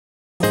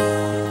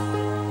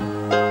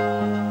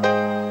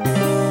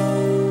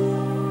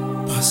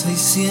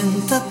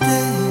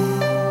Siéntate,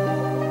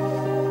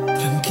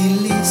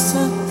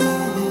 tranquilízate,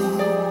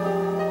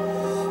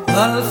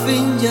 al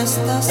fin ya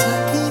estás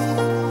aquí,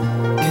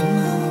 ¿qué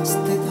más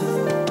te da?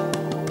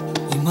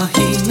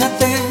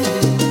 Imagínate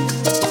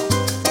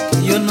que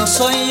yo no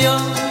soy yo,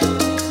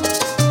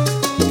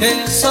 que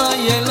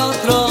soy el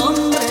otro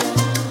hombre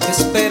que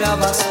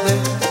esperabas ver,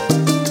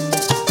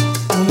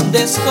 un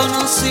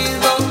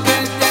desconocido que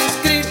te ha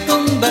escrito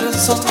un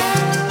verso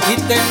y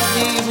te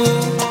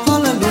dibujo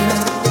la luna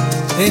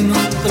en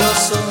un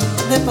trozo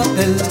de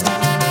papel.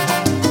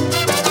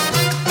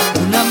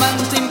 Un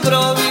amante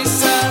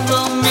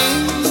improvisado,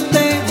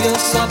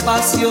 misterioso,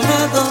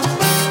 apasionado,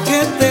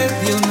 que te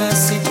dio una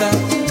cita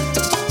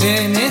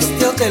en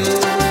este hotel.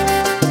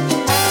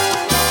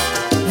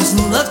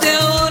 Desnúdate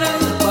ahora,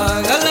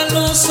 apaga la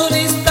luz un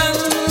instante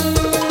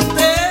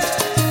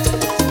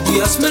y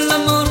hazme el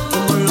amor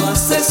como lo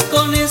haces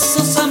con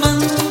esos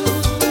amantes.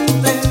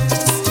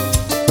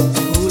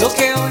 Seguro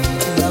que hoy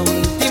es la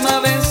última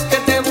vez que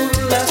te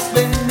burlas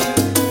de mí,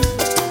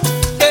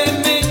 que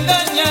me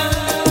engañas.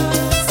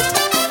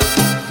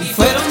 Y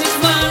fueron mis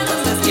manos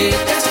las que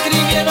te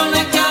escribieron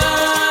la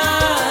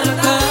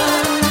carta,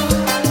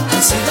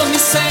 han sido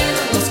mis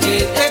celos los que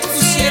te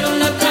pusieron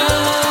la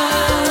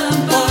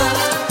trampa.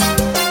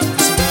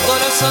 Es mi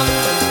corazón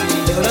que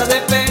llora de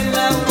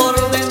pena por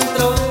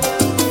dentro,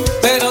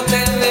 pero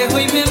te dejo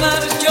y me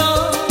marcho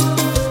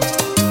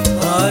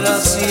para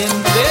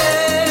siempre.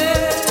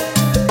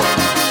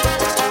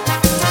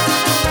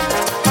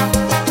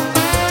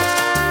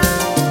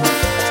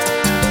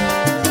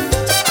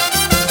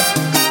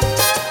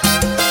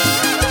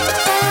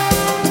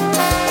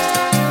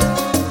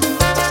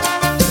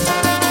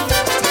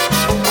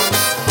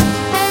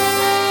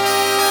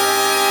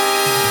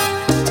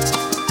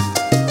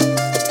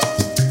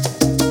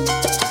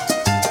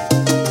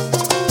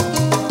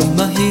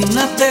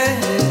 Imagínate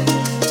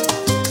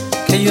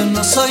que yo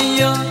no soy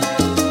yo,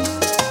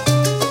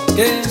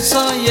 que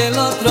soy el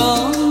otro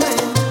hombre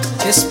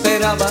que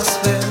esperabas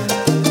ver,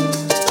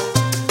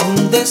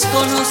 un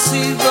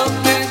desconocido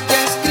que te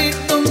ha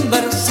escrito un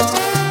verso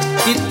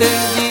y te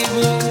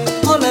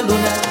dibujó la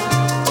luna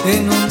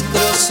en un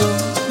trozo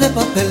de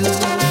papel.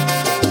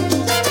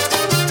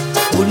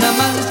 Un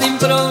amante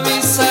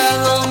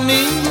improvisado,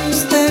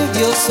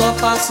 misterioso,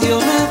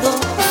 apasionado,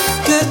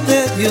 que te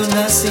dio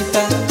una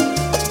cita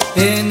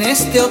en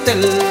este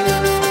hotel.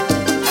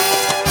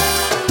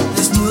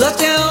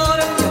 Desnúdate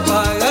ahora y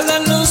apaga la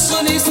luz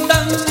un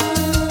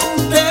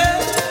instante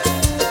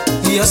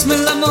y hazme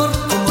el amor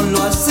como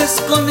lo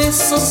haces con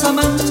esos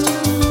amantes.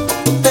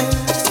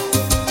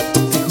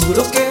 Te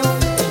juro que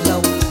hoy es la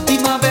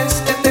última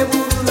vez que te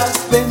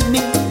burlas de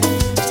mí,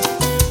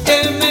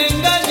 que me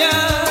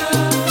engañas.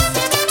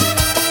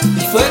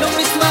 Y fueron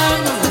mis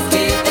manos las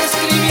que te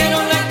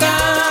escribieron la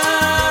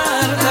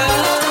carta,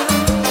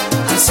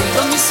 han sido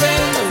mis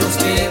celos los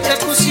que te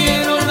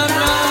pusieron la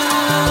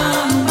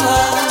trampa.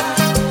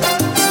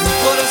 Es mi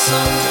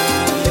corazón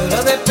que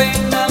llora de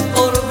pena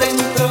por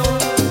dentro,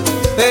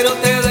 pero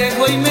te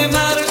dejo y me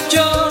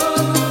marcho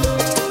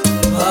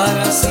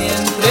para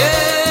siempre.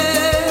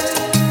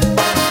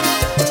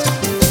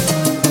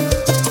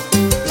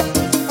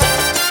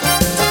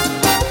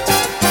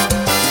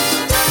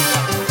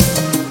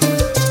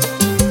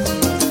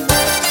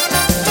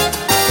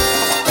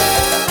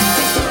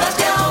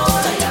 Desnúdate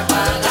ahora y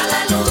apaga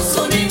la luz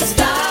un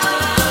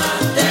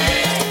instante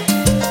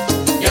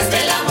y hazme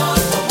el amor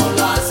como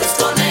lo haces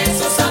con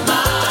esos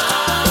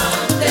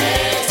amantes.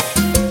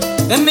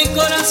 En mi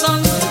corazón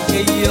que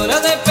llora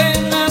de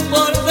pena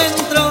por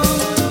dentro,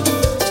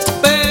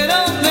 pero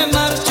me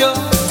marcho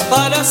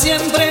para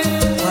siempre,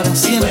 para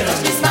siempre.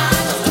 Fueron mis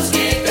manos los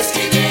que te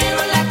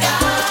escribieron la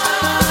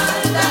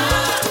carta,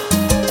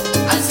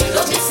 han sido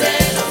mis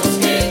celos los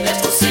que te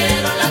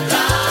pusieron la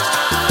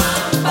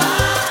trampa.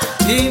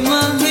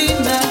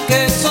 Imagina que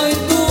soy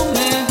tu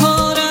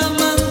mejor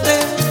amante,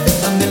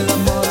 dame el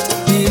amor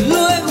y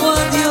luego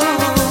adiós.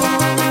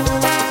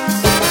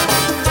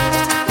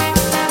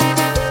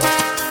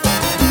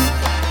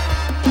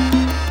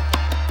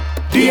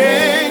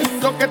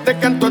 Pienso que te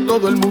canto a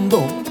todo el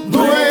mundo.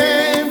 No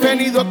he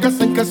venido a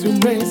casa en casi un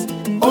mes.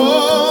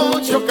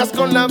 8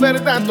 con la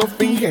verdad, no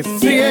finges.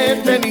 Si he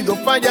tenido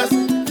fallas,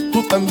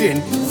 tú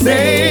también.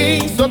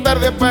 Se hizo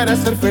tarde para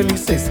ser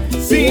felices.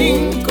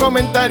 Sin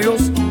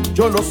comentarios,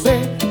 yo lo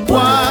sé.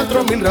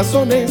 4000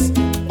 razones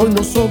hoy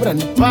nos sobran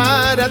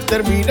para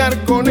terminar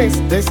con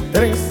este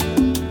estrés.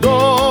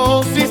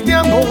 Dosis de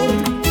amor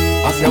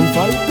hacían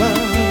falta,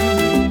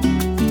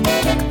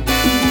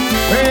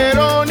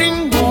 pero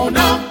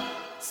ninguna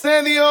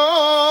se dio.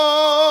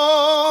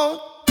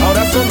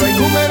 Ahora solo hay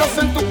números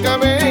en tu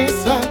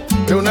cabeza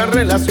de una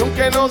relación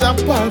que no da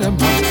para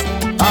más.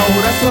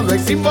 Ahora solo hay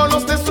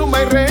símbolos de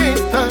suma y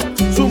resta.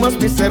 Sumas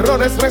mis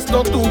errores,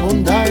 resto tu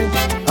bondad.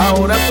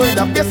 Ahora soy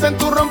la pieza en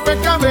tu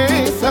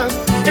rompecabezas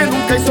que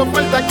nunca hizo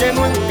falta, que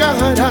no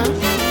encajará.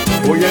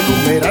 Voy a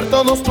enumerar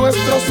todos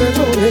nuestros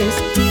errores.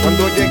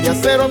 Cuando llegue a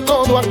cero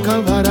todo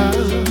acabará.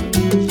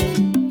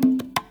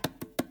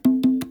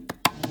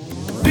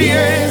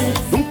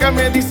 10, nunca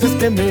nunca me dices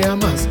que me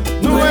amas.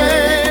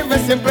 9,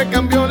 siempre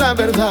cambio la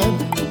verdad.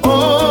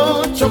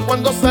 8,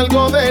 cuando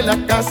salgo de la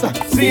casa.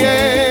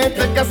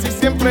 7, casi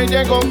siempre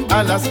llego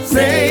a las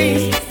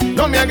 6.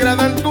 No me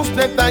agradan tus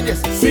detalles.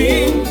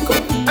 5,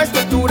 a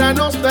esta altura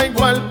nos da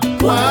igual.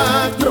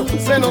 4,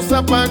 se nos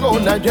apagó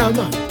la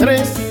llama.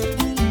 3,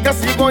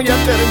 casi voy a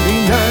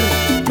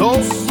terminar. 2,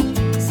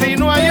 si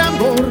no hay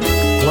amor,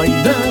 no hay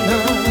nada.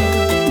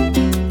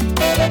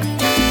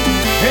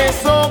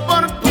 Es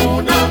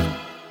oportuno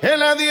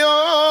el adiós.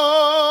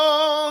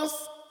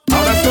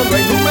 Ahora solo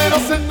hay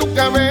números en tu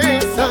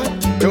cabeza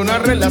de una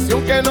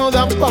relación que no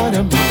da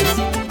para más.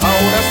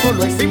 Ahora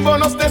solo hay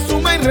símbolos de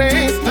suma y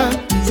resta.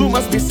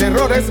 Sumas mis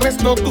errores,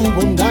 resto tu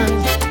bondad.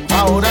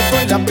 Ahora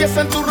soy la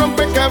pieza en tu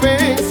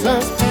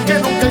rompecabezas que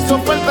nunca hizo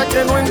falta,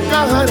 que no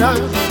encajará.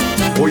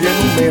 Voy a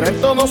enumerar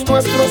todos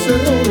nuestros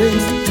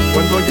errores.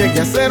 Cuando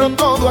llegue a cero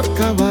todo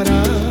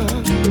acabará.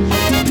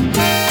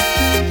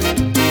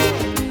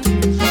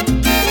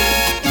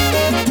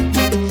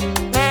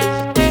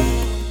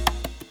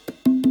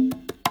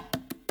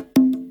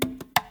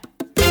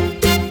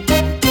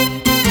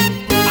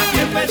 Aquí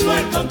empezó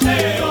el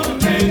conteo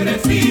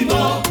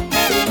regresivo.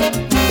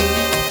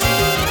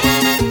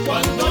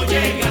 Cuando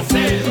llegue a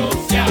cero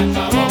se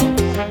acabó.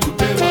 Tú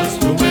te vas,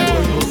 yo me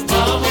voy, nos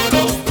vamos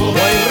los dos.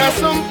 No hay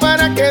razón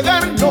para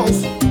quedarnos,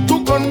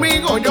 tú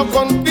conmigo, yo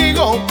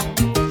contigo.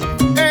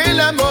 El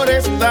amor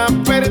está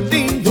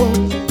perdido,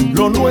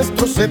 lo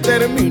nuestro se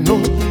terminó,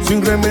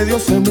 sin remedio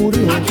se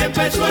murió. Aquí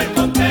empezó el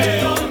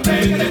conteo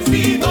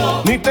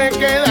regresivo. Ni te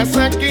quedas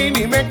aquí,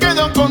 ni me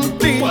quedo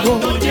contigo.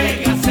 Cuando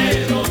llegue a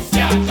cero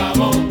se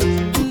acabó.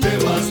 Tú te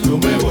vas, yo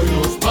me voy,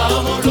 nos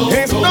vamos los dos.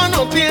 Esto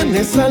no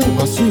tiene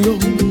salvación,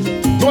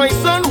 no hay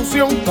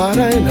solución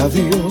para el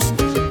adiós.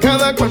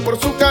 Cada cual por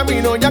su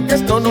camino, ya que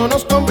esto no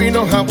nos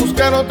convino, a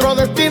buscar otro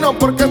destino,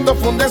 porque esto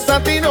fue un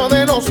desatino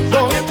de los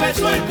dos. Aquí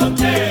empezó el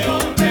conteo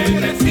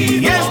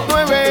regresivo. 10,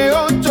 9,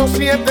 8,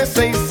 7,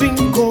 6,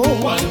 5.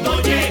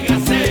 Cuando llegue a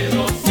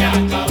cero se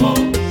acabó.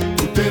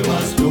 Tú te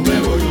vas, yo me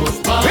voy,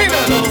 nos vamos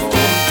los dos.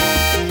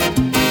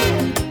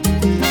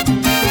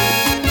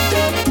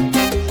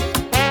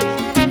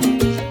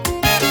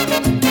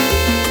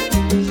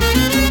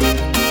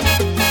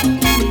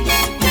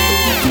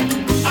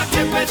 Aquí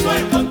empezó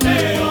el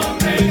conteo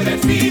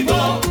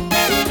regresivo.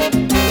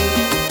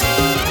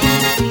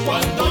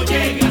 Cuando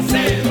llegue a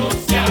cero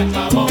se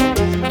acabó.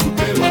 Tú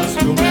te vas,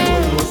 yo me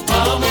voy, nos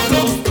vamos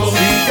los dos.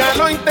 Si ya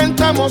lo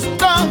intentamos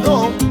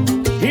todo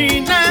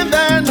y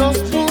nada nos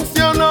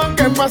funcionó,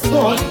 ¿qué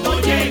pasó? Cuando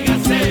llegue a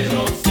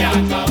cero se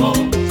acabó.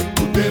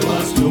 Tú te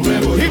vas, yo me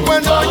voy. Y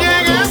cuando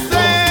llegue a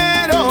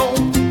cero,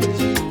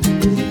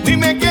 ni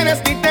me quieres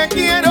ni te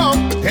quiero,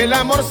 el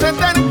amor se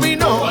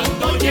terminó.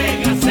 Cuando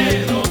llegue a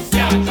cero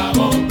se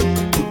acabó.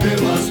 Tú te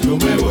vas, yo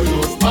me voy,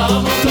 nos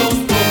vamos los dos.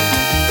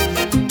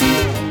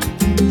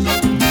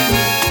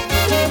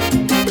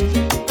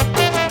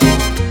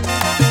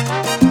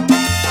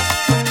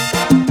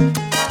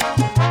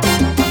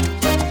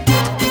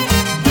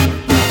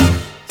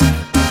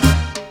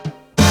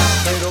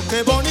 Pero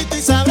qué bonito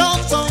y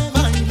sabroso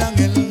bailan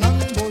el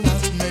mambo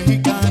las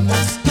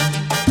mexicanas.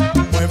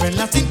 Mueven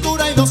la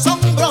cintura y los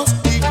hombros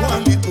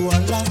igualito a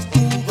las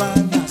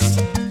cubanas.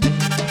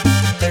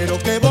 Pero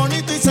qué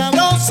bonito y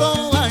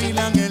sabroso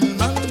bailan el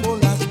mambo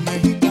las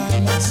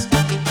mexicanas.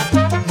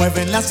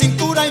 Mueven la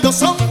cintura y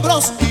los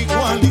hombros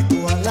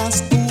igualito a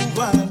las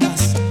cubanas.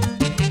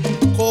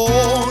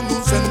 Con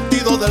un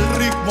sentido del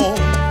ritmo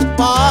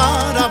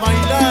para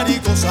bailar y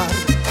gozar.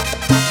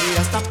 Y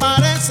hasta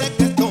parece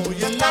que estoy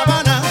en La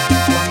Habana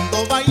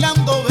cuando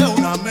bailando veo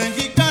una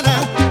mexicana.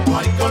 No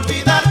hay que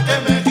olvidar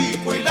que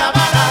México y La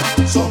Habana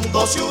son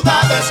dos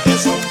ciudades que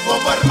son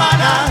como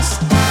hermanas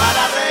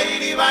para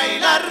reír y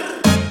bailar.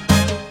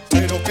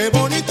 Pero qué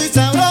bonito y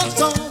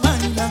sabroso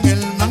bailan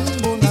el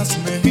mambo las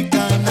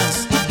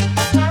mexicanas.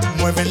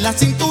 Mueven la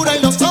cintura y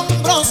los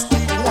hombros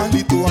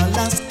igualito a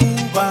las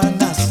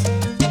cubanas.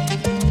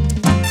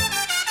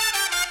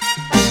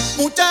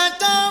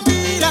 Muchacha,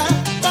 mira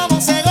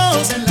cómo se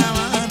goza en La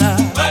Habana.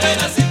 Mueve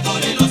la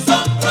cintura y los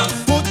hombros.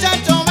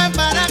 Muchacho, ven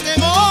para que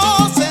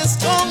goces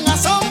con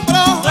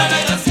asombro.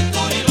 Mueve la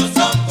cintura y los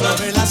hombros.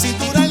 Mueve la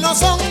cintura y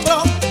los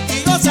hombros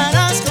y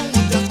gozarás con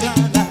muchas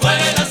ganas.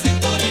 Mueve la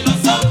cintura y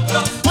los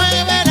hombros.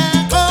 Muévela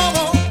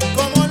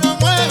como lo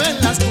mueven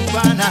las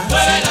cubanas.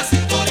 Mueve la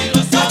cintura y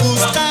los Me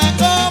hombros. gusta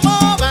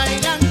cómo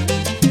bailan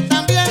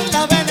también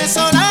las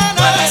venezolanas.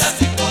 Mueve la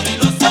cintura y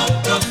los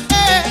hombros.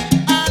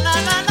 La la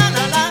la la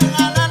la la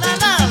la la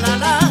la la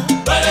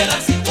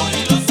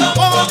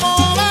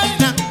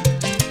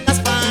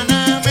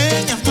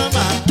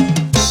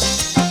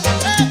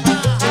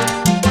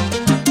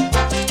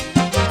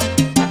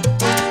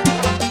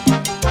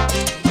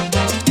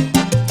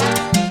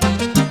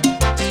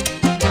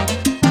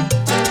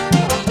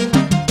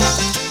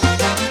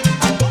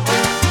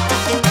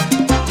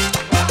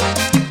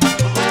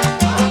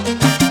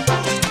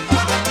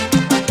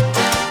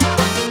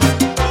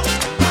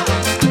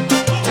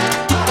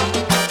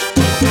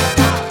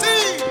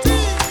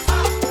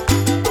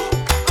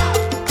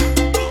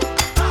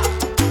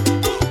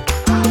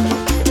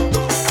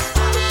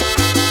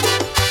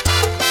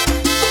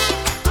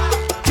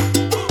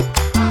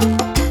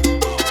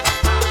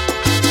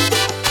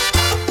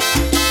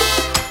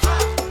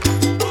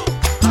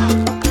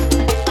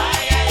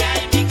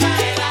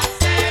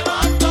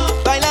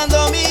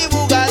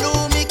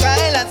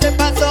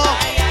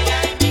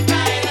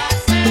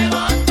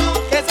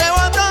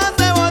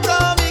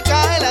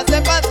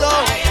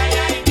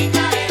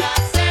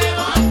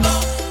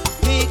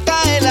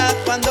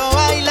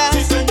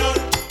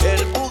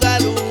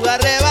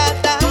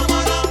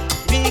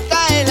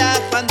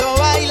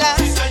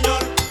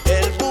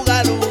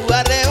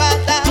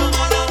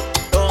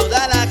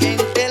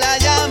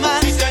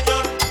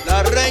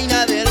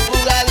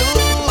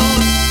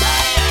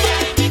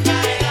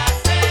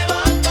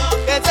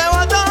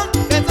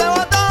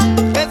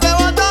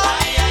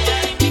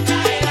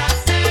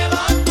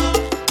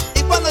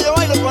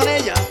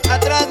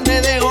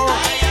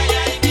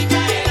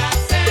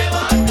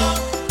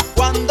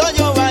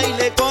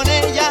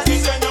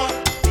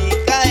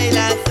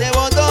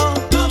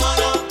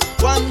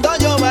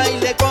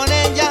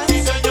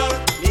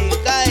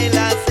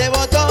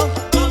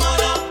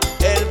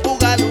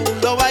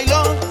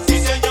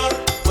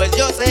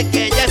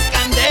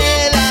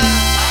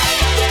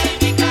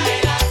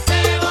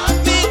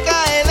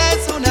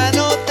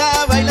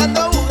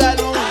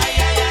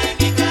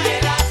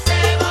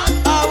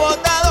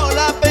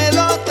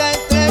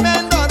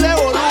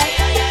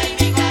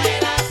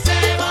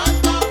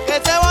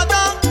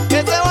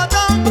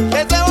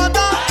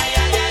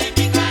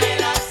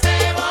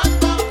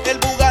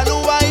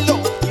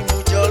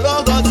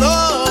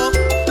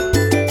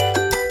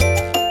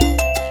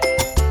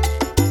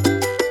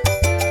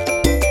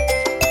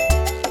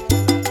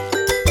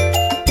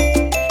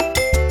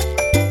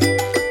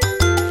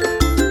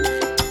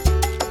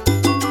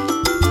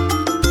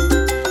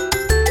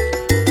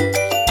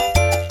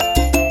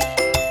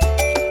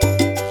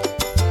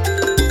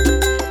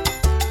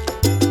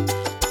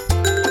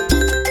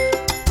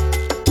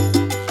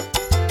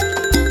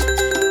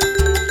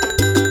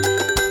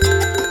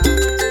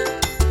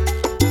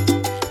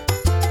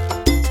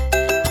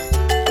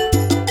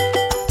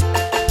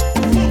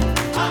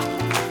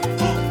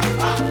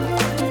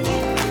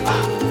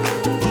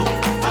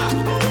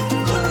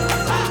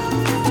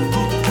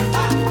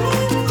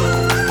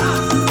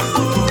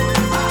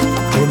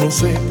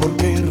sé por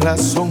qué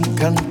razón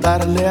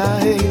cantarle a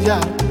ella,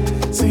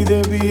 si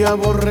debía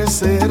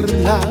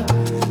aborrecerla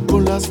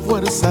con las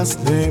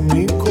fuerzas de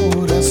mi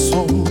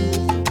corazón.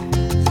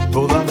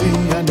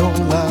 Todavía no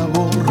la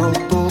borro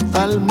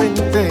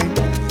totalmente,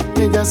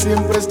 ella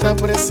siempre está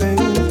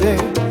presente,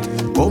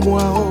 como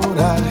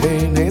ahora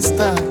en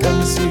esta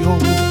canción.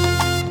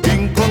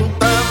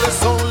 Incontables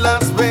son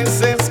las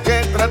veces que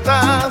he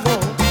tratado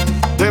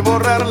de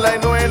borrarla y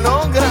no he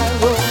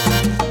logrado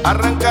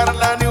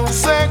arrancarla ni un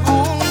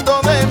segundo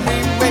de mi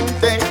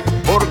mente,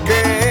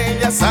 porque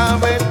ella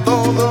sabe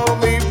todo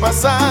mi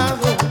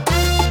pasado,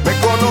 me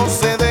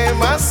conoce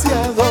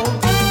demasiado,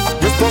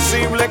 y es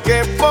posible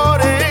que por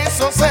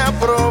eso se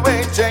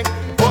aproveche,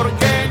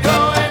 porque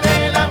yo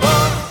en el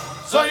amor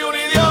soy un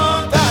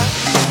idiota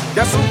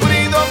que ha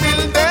sufrido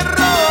mil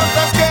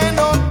derrotas, que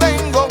no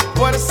tengo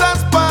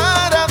fuerzas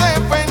para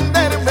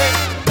defenderme,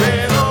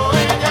 pero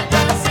ella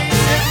casi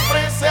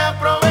siempre se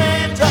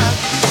aprovecha.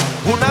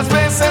 Unas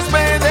veces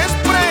me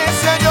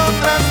desprecia y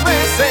otras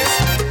veces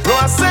lo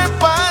hace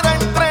para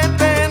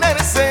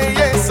entretenerse, y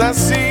es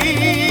así.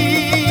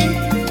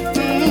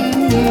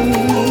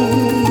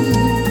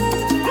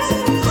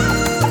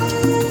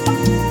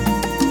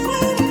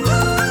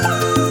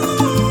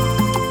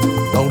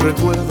 Aún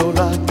recuerdo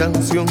la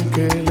canción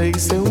que le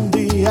hice un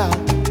día,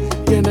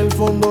 y en el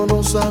fondo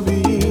no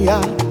sabía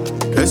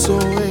que eso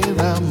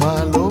era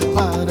malo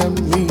para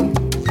mí.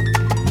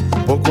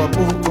 Poco a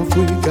poco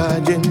fui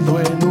cayendo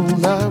en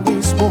un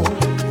abismo,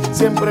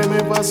 siempre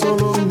me pasó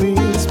lo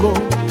mismo,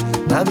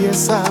 nadie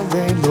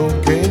sabe lo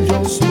que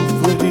yo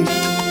sufrí.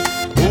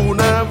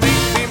 Una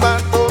víctima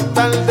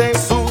total de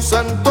sus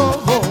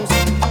antojos,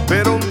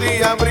 pero un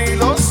día abrí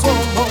los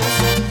ojos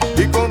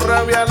y con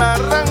rabia la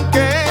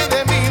arranqué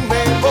de mi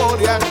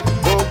memoria.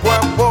 Poco a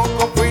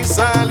poco fui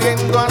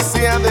saliendo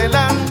hacia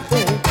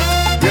adelante,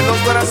 y en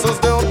los brazos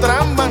de otra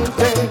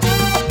amante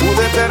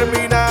pude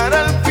terminar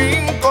al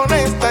fin con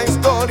esta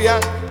historia,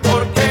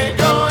 porque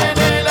yo en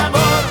el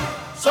amor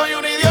soy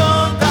un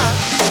idiota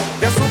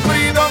que ha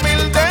sufrido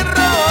mil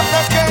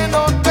derrotas, que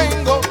no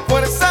tengo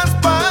fuerzas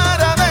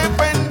para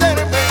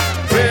defenderme,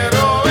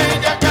 pero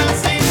ella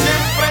casi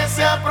siempre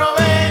se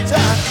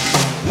aprovecha.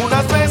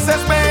 Unas veces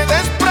me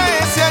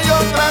desprecia y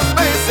otras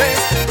veces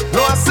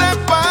lo hace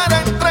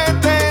para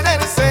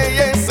entretenerse, y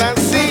es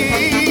así.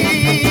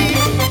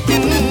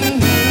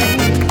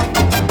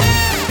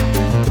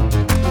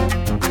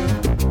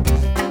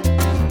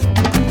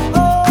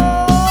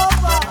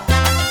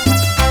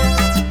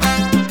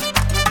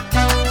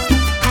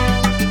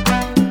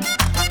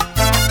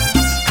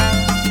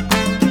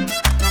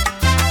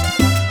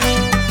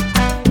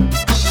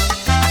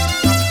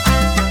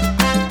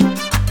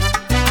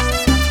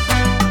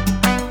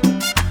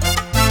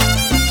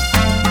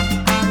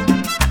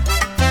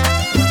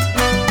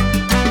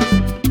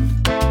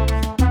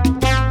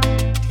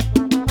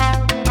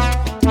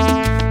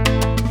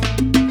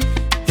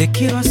 Te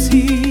quiero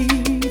así,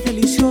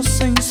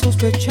 deliciosa,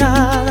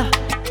 insospechada,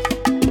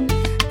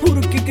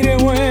 porque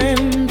creo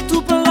en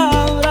tu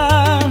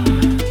palabra,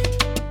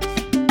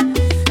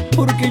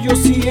 porque yo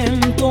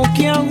siento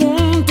que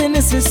aún te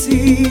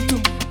necesito,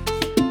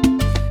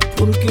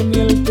 porque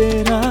me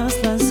alteras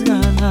las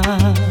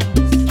ganas.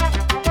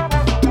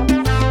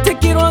 Te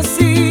quiero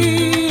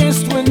así,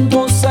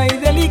 estruendosa y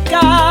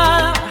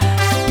delicada,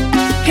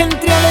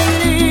 entre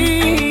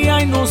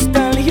alegría y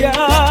nostalgia,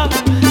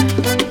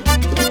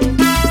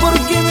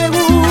 porque me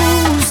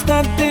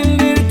gusta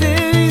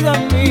tenerte, vida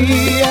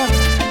mía,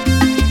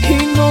 y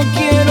no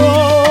quiero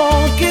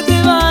que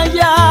te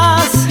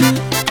vayas,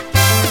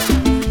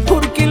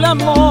 porque el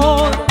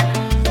amor,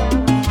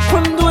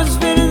 cuando es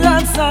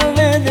verdad,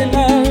 sale del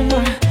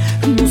alma,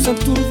 nos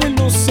aturde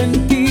los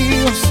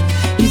sentidos,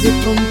 y de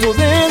pronto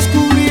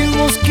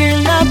descubrimos que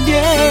en la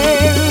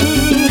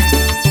piel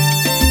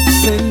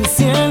se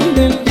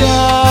encienden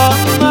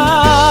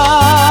llamas.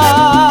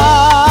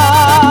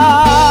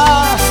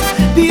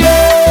 Bien,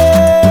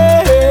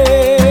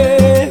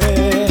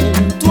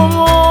 tu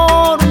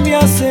amor me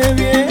hace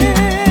bien,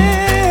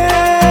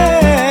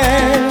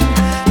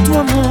 tu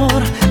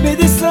amor me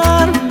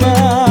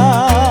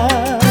desarma,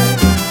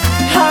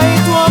 ay,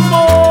 tu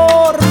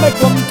amor me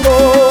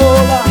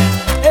controla,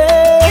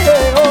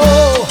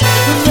 oh,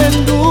 me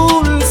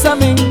endulza,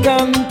 me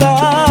encanta.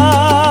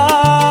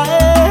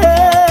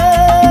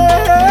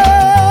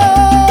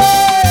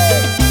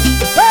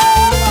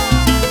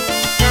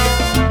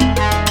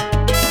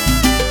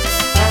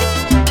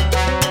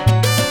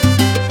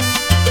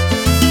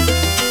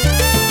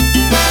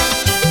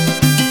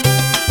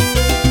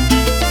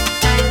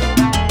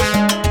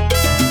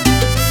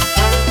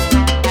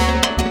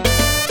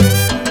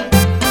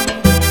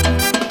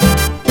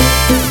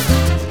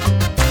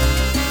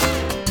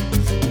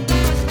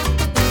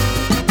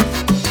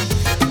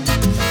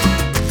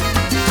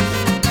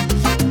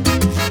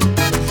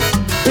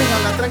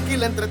 Déjala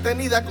tranquila,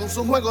 entretenida con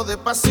su juego de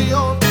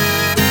pasión,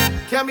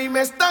 que a mí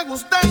me está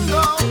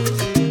gustando.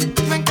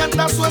 Me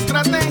encanta su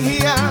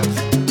estrategia,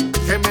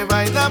 que me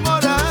va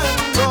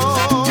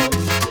enamorando.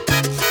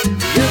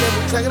 Tiene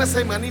se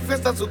agresa y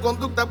manifiesta su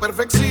conducta a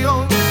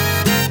perfección.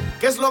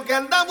 ¿Qué es lo que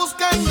anda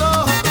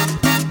buscando?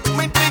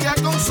 Me intriga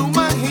con su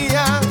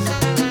magia,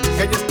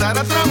 que ella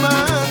estará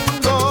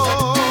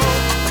tramando.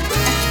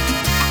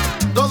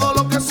 Todo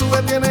lo que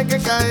sube tiene que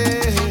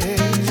caer,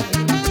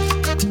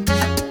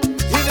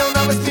 y de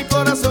una vez mi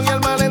corazón y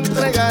alma le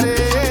entregaré.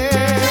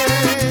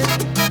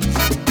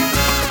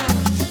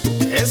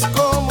 Es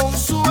como un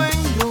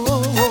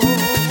sueño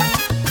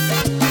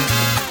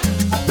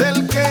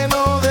del que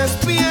no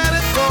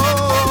despierto,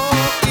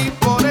 y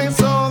por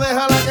eso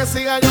déjala que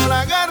siga, yo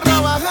la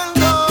agarro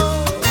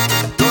bajando,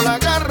 yo la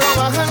agarro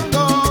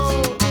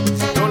bajando,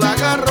 yo la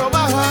agarro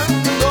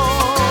bajando.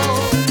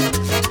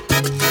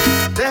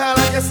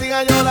 Déjala que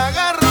siga, yo la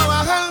agarro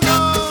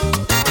bajando,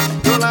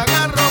 yo la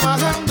agarro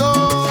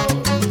bajando,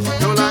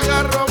 yo la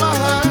agarro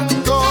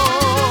bajando.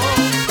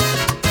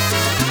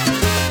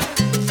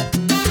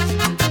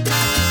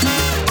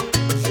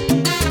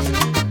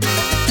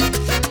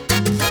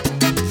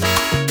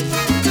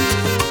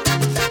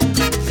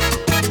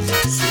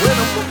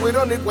 Suena un poco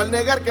irónico al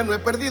negar que no he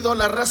perdido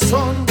la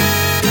razón.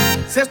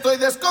 Si estoy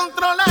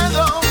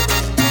descontrolado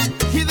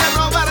y de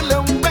robarle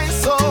un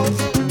beso,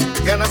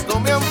 ganas no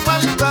me han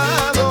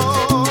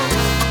faltado.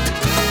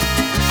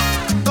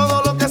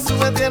 Todo lo que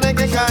sube tiene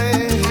que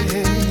caer,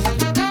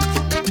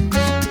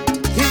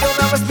 y de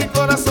una vez mi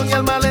corazón y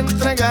alma le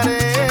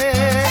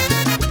entregaré.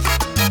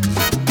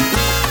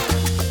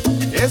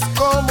 Es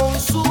como un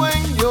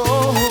sueño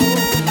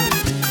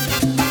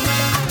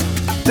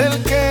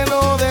del que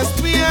no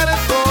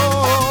despierto,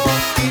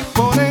 y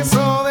por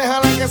eso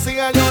déjala que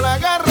siga, yo la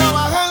agarro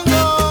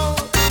bajando,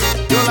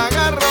 yo la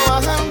agarro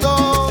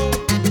bajando,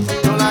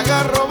 yo la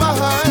agarro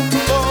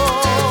bajando.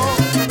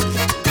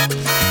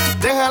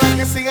 Déjala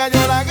que siga,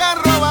 yo la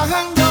agarro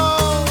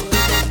bajando,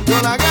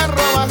 yo la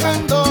agarro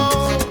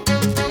bajando,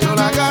 yo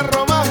la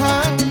agarro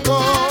bajando.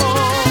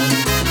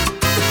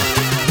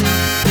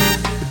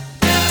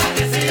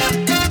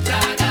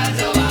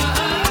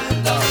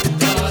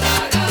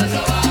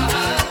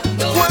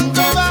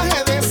 Cuando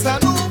baje de esa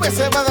nube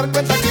se va a dar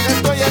cuenta que la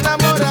estoy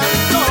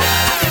enamorando.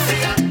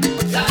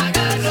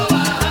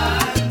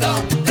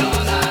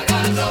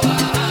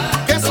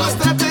 Que su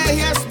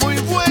estrategia es muy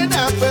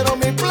buena, pero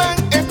mi plan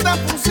está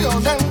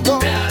funcionando.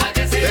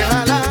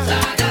 Déjala.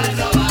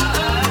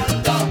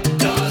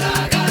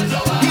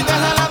 Y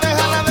déjala,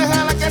 déjala,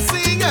 déjala que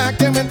siga,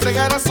 que me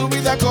entregará su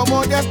vida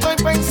como ya estoy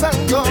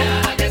pensando.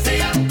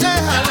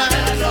 Déjala.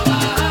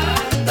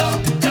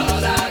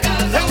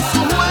 En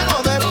su juego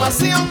de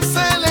pasión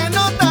se le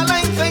nota la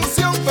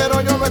intención,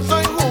 pero yo no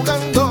estoy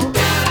jugando.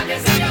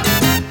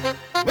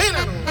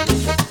 Mira.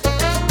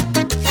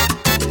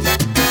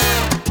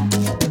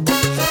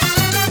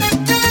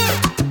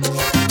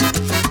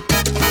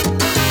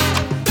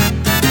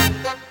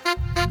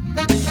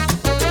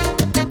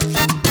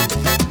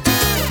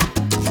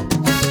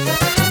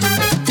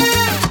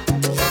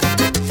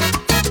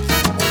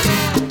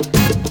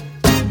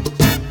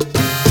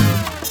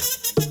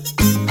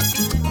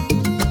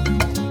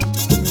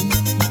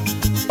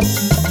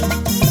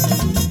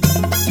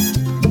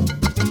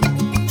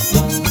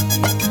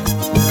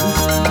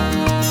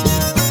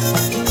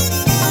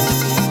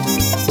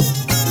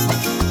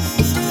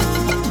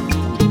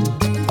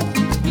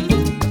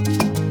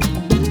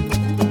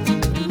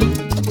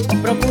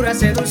 Procura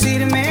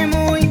seducirme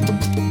muy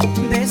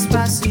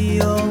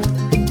despacio,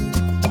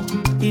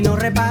 y no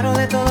reparo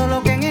de todo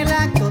lo que en el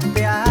acto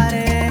te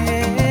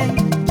haré.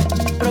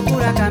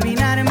 Procura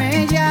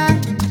caminarme ya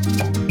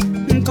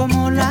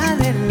como la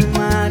del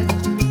mar,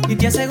 y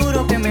te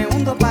aseguro que me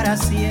hundo para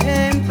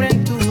siempre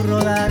en tu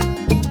rodar.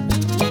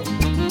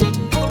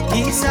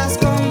 Quizás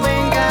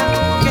convenga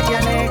que te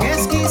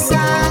alejes,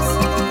 quizás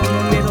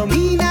me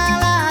domina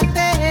la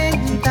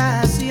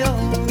tentación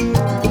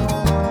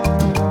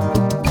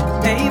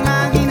de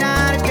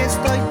imaginar que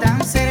estoy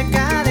tan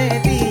cerca de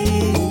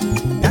ti,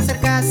 tan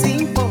cerca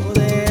sin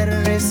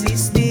poder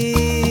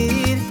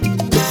resistir.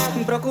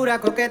 Procura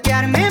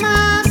coquetearme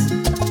más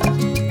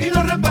Y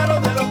no reparo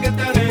de lo que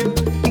te haré,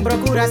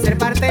 procura ser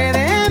parte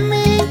de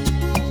mí,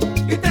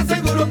 y te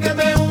aseguro que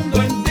me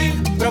hundo en ti,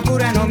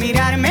 procura no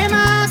mirarme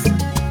más.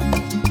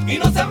 y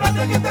no sabrás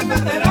de qué te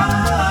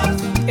perderás.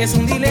 Es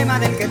un dilema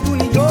del que tú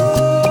ni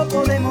yo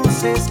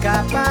podemos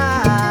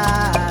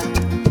escapar.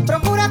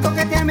 Procura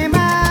coquetearme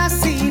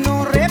más y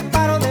no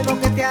reparo de lo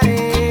que te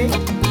haré.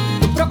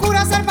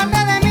 Procura ser parte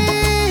de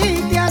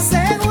mí, te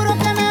aseguro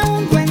que me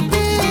hundo en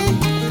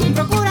ti.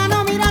 Procura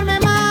no mirarme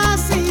más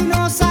y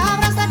no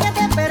sabrás de qué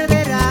te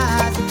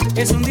perderás.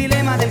 Es un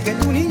dilema del que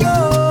tú ni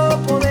yo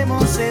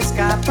podemos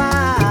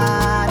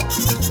escapar.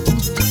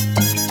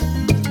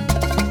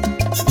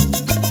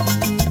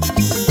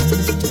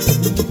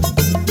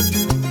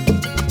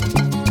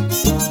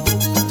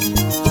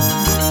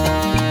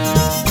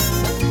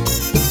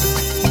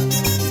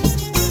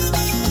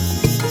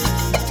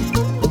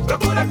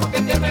 Procura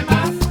coquetearme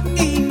más,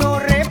 Y no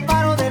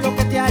reparo de lo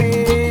que te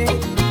haré.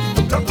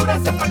 procura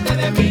ser parte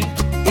de mí,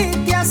 Y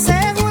te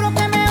aseguro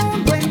que me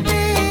hundo en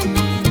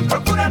ti.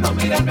 procura no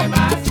mirarme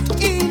más,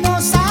 Y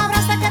no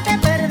sabrás de qué te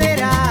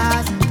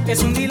perderás.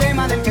 Es un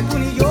dilema del que tú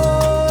ni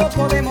yo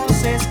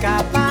podemos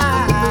escapar.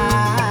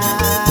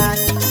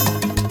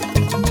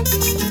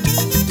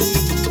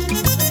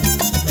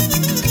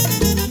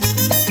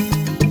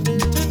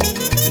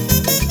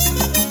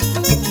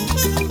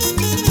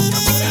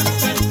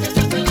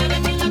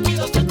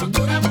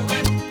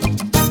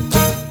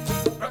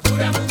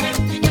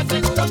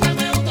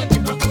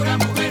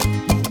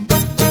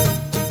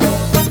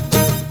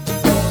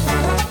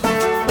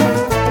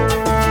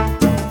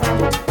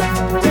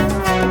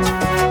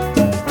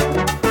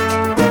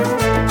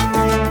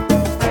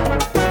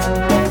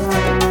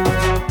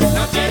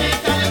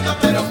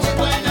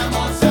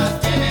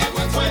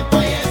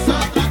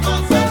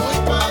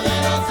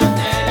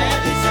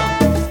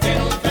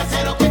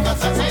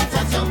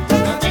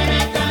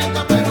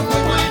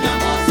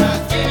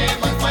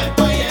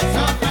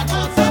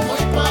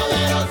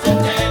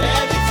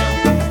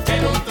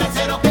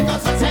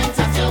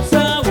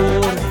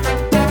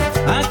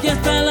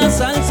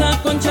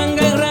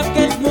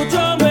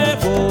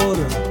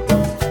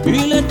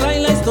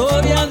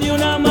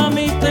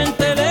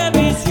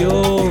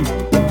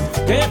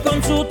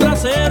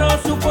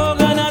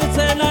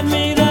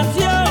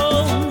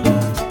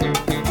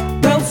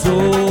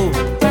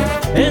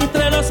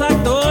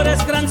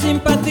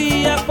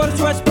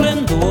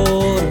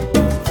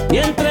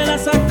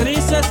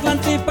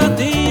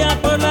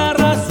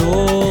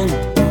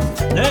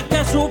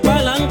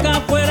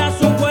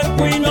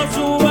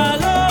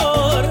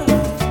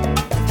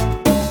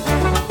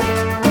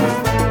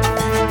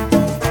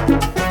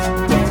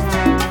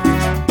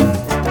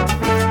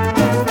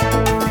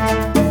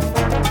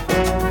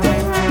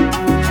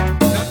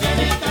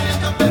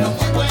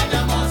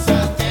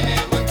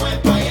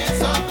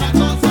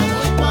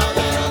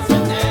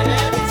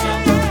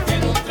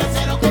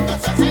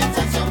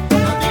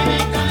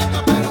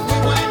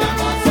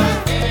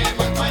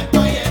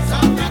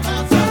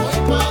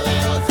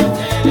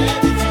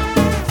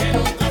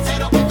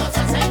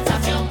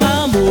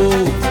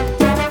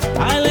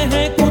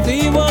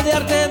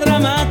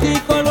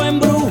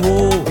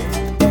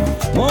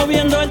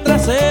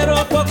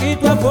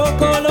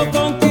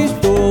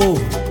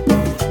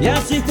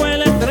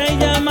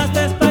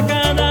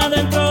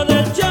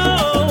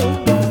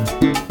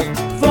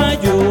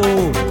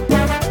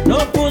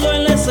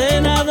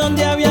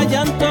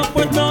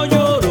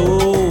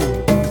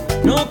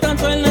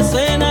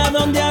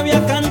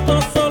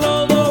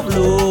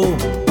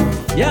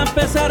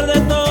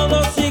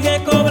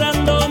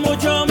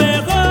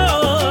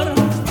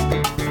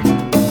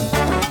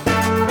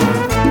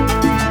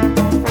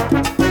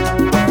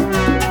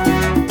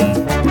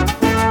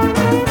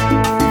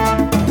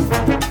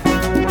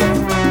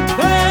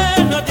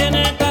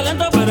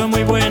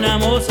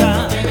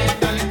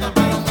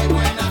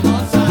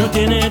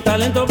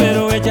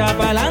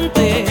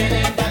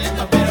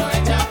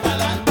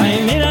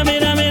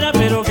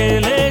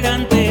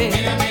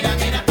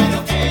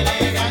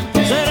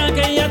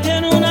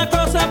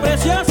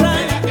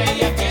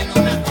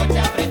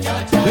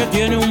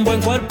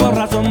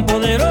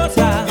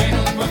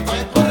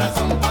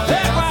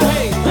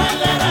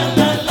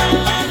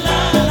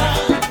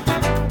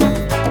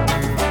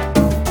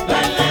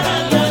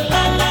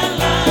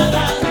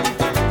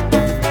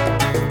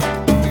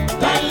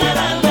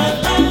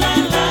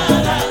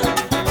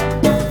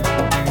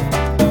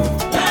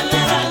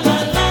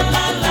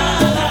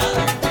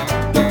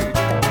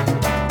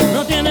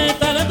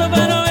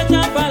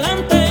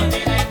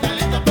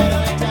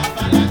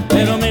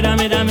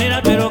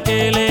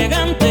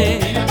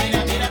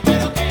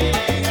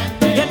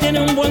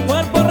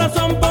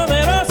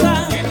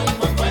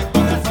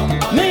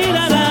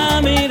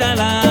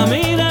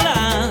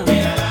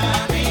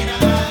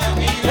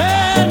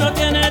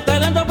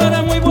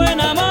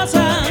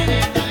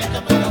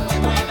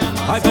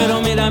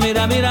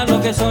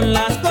 Son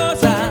las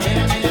cosas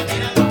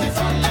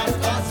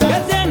que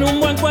tiene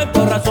un buen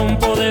cuerpo, razón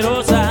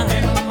poderosa.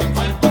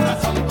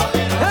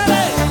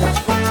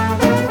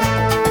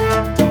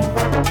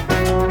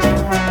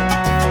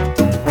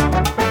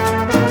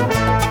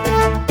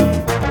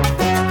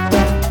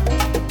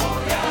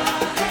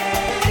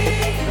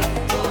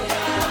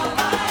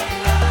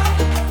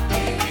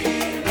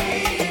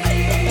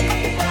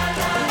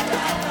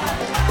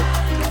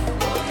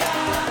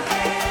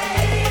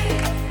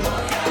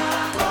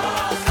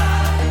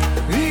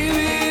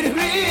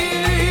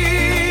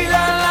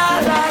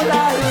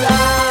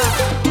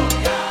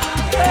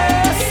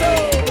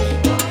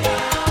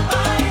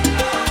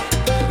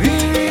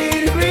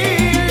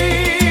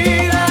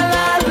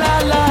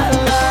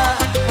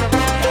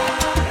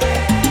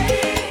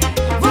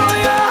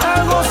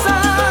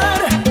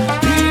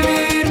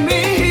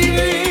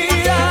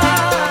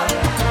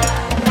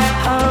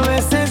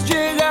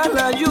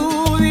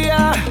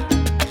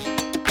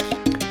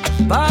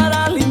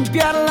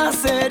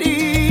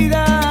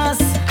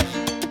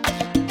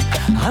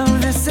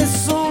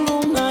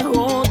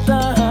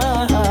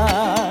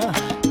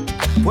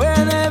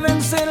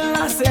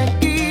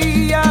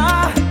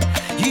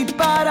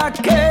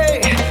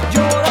 qué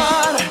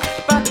llorar?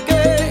 ¿Pa'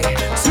 qué?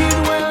 Si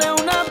duele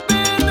una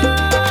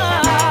pena.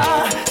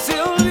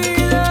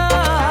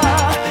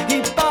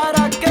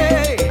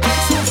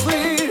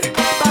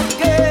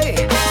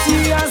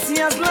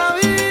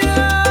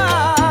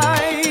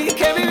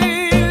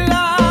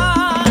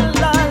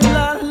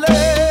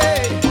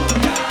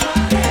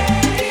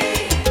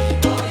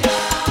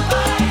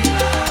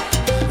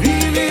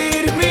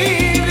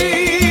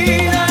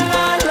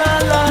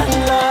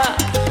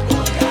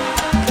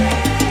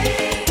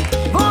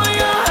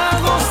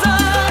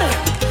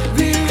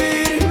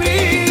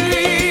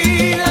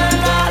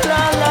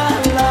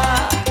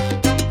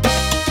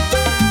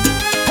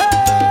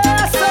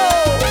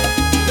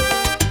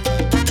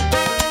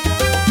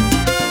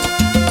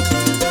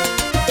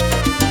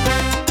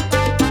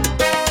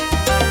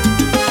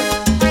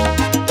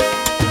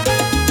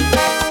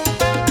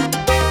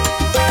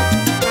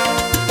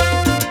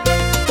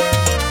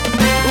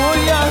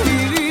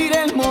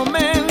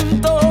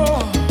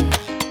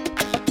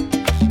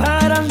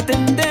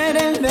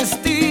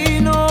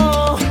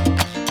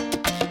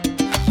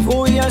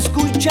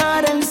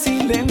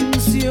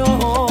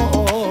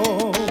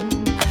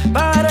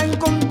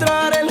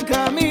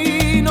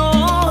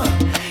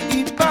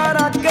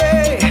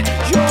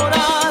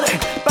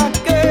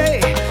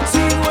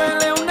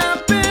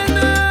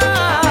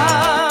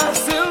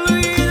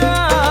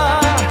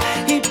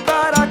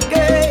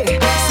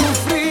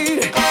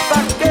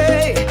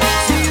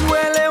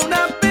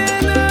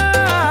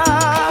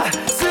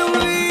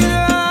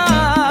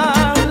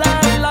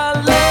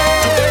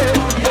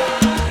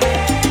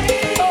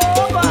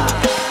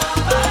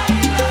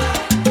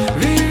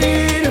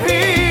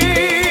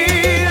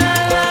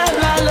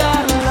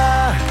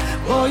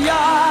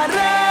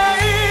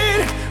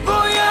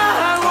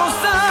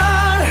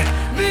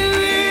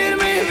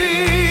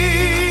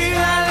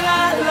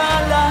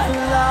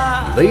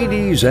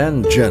 Ladies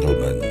and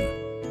gentlemen,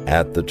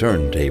 at the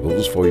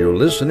turntables for your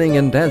listening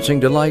and dancing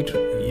delight,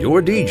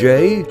 your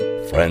DJ,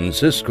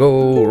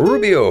 Francisco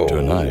Rubio.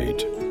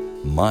 Tonight,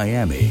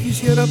 Miami.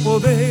 Quisiera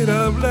poder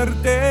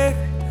hablarte,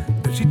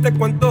 decirte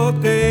cuánto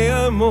te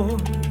amo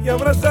y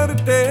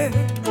abrazarte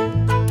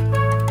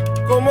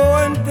como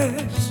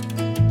antes.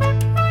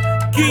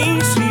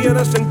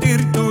 Quisiera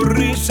sentir tu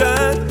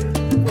risa,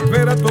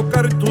 volver a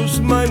tocar tus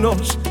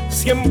manos,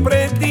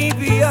 siempre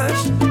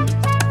tibias,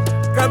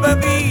 cada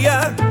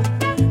día.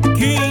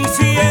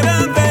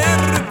 Quisiera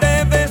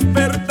verte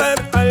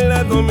despertar al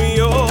lado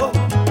mío,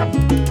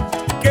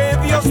 que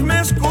Dios me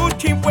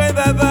escuche y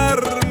pueda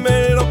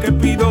darme lo que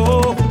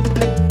pido.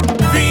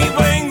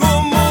 Vivo en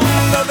un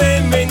mundo de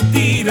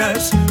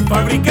mentiras,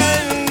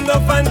 fabricando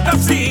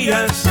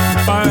fantasías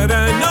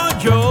para no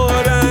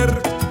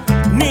llorar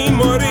ni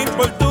morir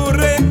por tu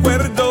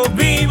recuerdo.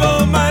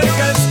 Vivo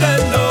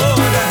malgastando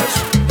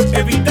horas,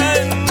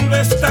 evitando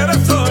estar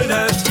a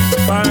solas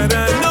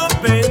para no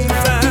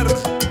pensar,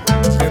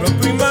 pero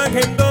tu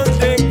imagen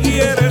donde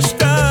quiera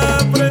está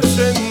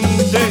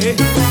presente.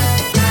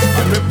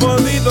 No he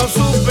podido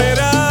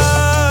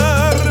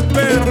superar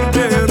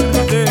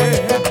perderte.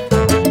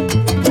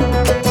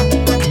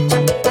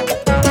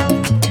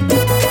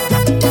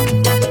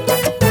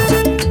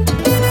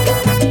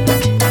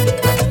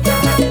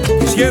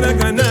 Quisiera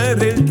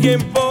ganar el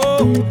tiempo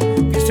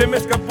que se me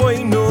escapó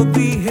y no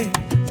dije.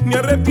 Me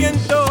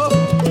arrepiento,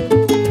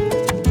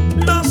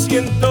 lo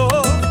siento.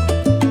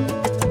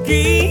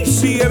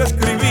 Quisiera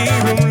escribir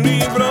un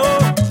libro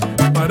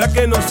para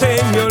que no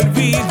se me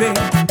olvide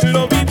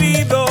lo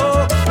vivido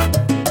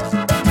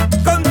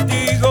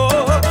contigo.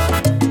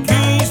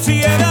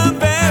 Quisiera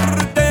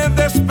verte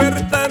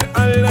despertar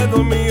al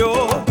lado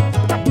mío,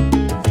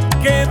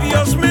 que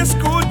Dios me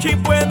escuche y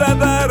pueda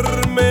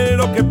darme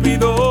lo que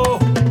pido.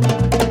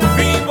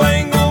 Vivo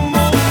en un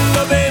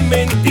mundo de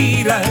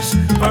mentiras,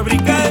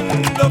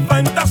 fabricando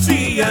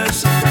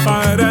fantasías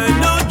para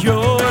no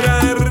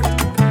llorar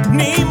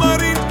ni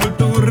morir por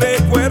tu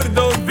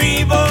recuerdo.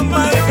 Vivo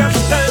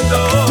malgastando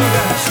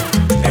horas,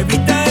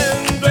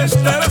 evitando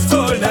estar a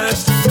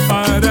solas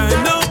para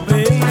no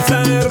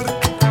pensar,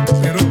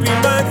 pero tu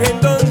imagen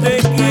donde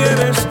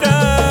quiera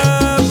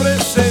está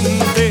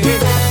presente.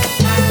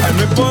 Ya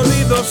no he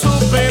podido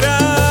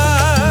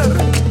superar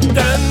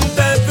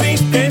tanta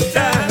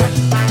tristeza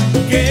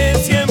que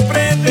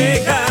siempre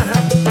deja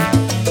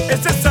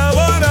ese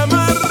sabor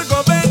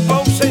amargo de tu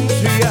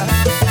ausencia.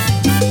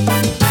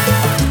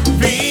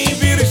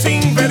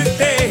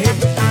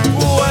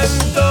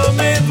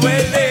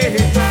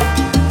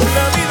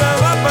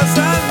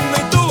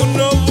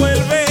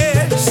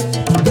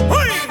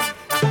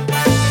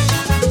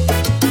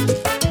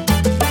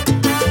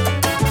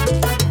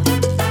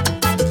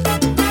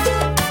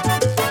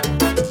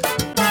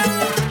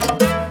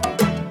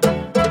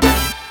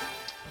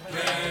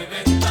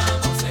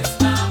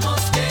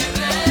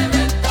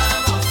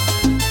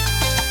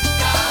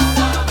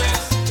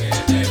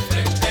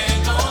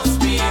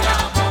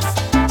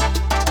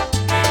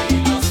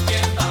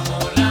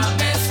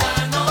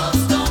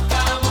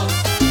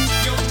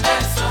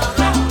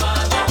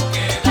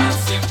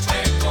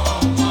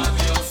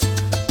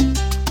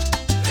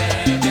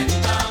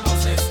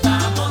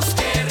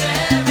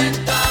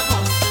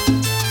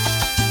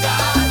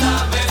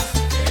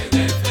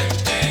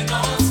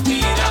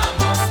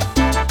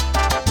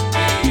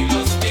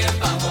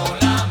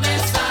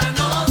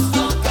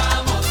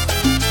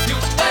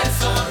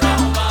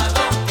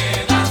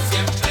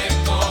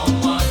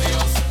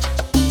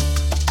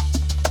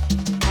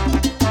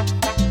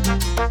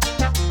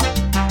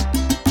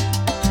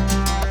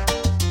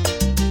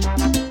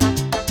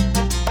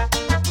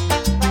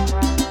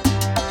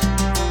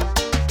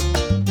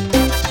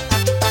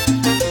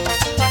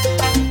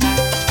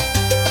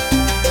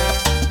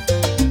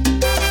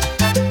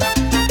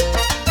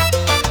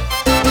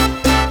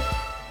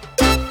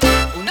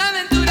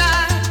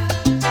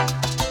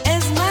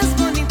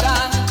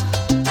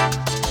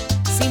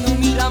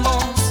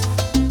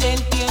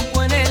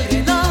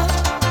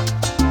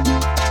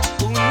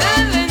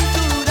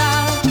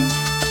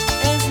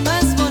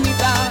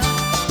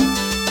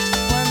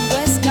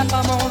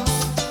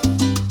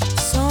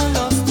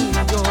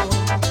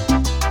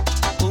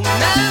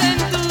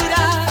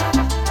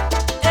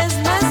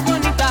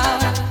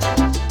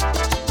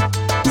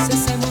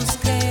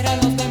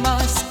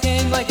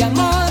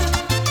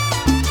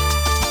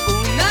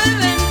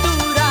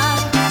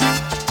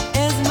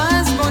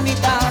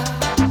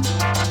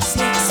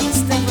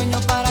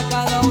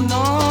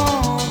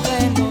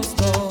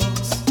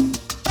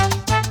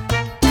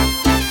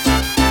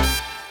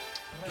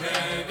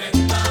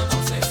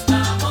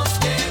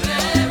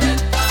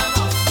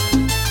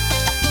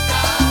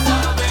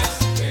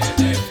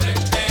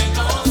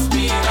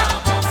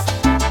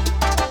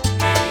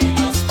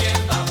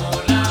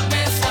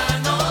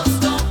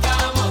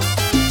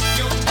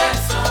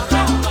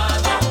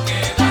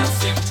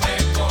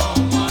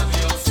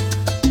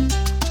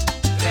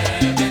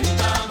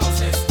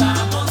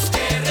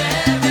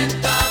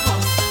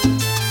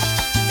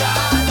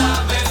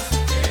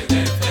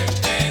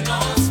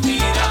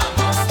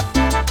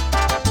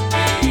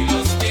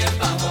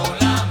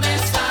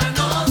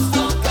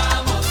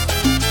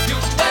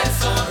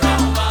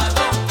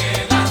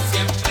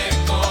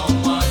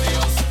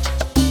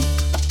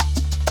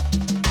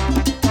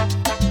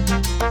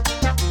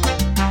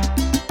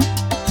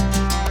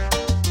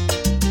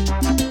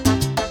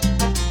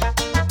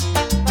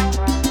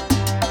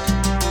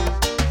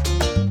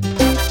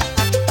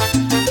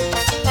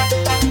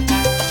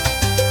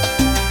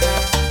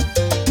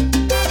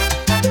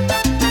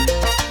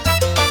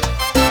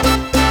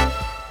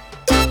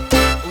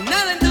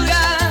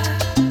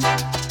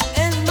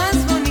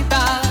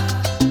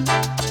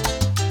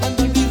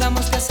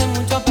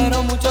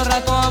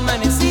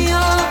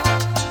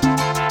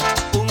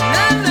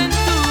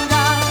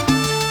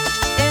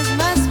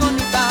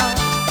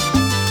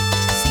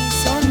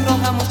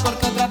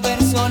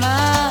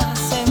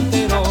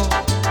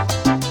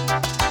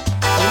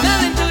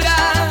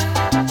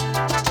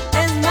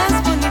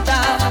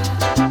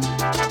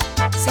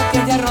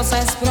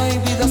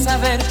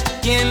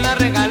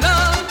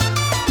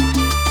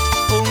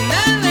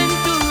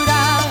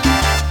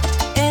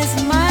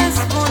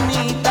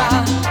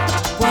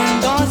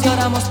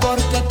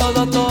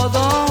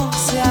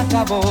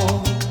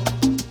 acabó.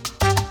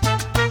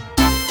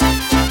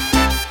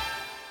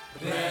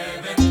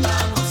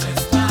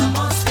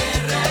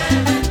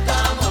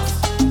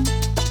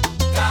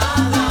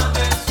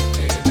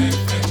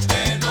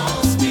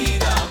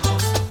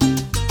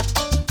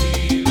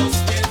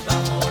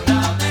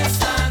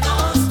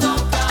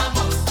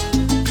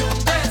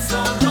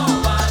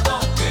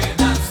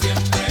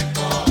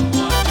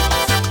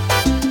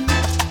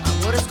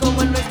 Amores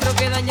como el nuestro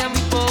que daña muy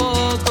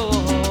pocos.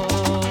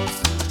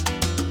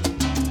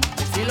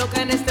 Cielo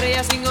caen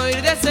estrellas sin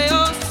oír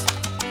deseos.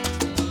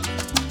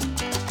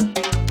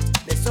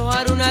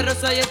 Deshojar una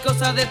rosa y es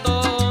cosa de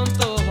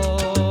tontos.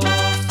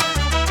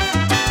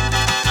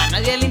 A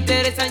nadie le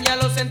interesan ya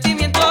los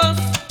sentimientos.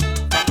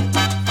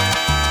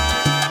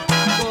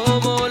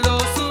 Como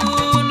los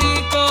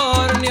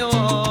unicornios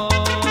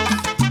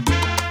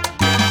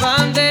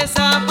van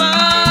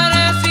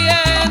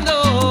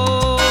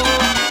desapareciendo.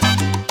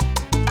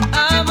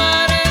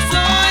 Amar es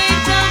hoy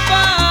tan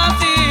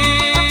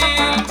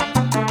fácil,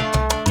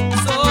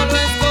 solo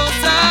es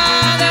cosa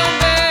de un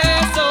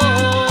beso.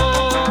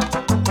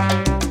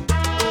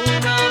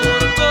 Un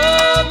amor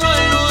como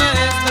el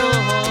nuestro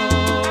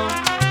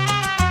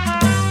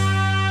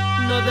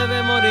no debe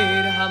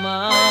morir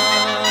jamás.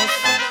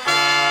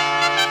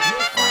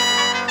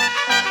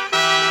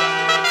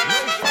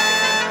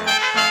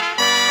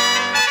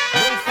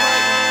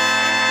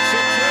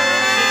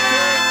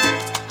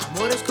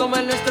 Amores como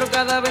el nuestro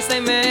cada vez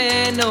hay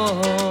menos.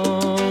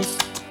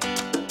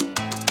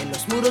 En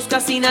los muros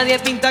casi nadie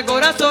pinta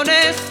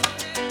corazones.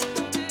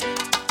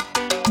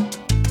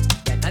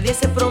 Y a nadie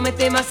se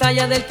promete más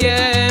allá del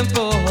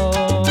tiempo.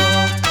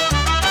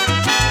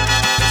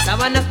 De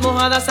sábanas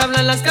mojadas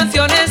hablan las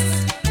canciones.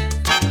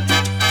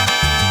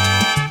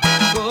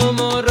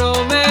 Como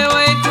Romeo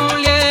y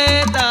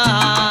Julieta.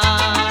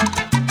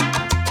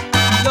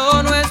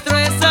 Lo nuestro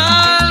es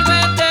algo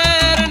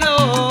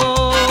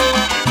eterno.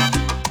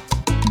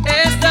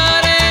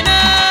 Estar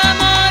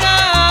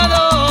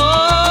enamorado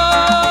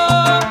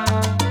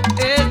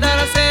es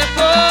darse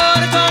por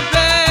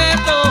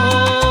completo.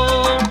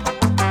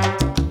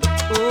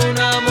 Un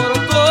amor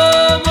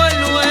como el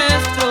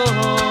nuestro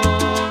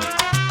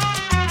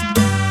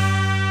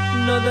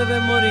no debe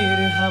morir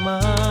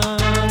jamás.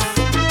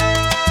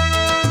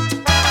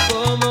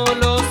 Como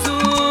los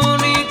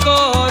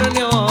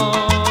unicornios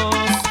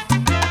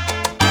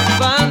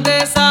van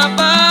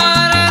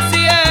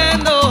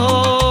desapareciendo.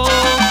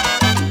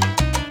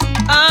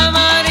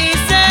 Amar y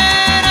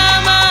ser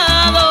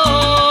amado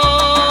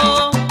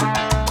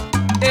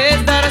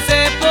es darse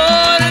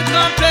por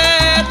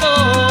completo.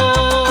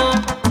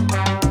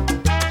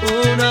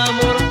 Un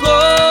amor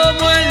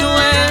como el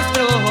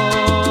nuestro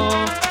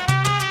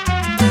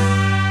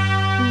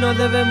no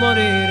debe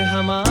morir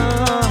jamás.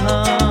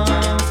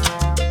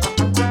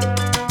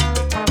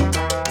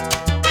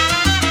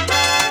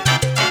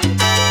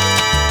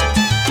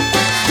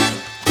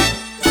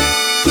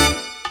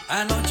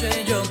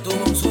 Anoche yo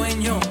tuve un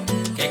sueño,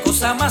 qué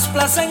cosa más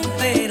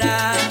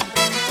placentera.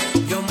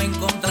 Yo me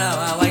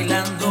encontraba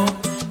bailando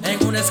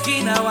en una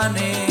esquina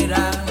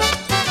habanera,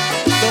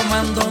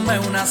 tomándome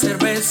una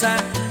cerveza,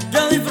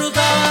 yo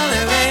disfrutaba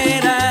de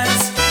veras,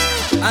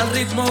 al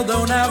ritmo de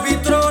una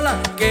vitrola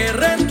que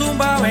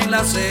retumbaba en la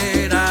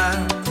acera.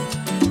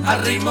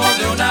 Al ritmo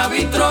de una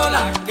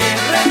vitrola que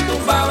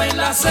retumbaba en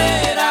la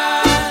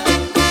acera.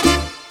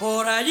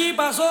 Por allí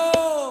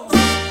pasó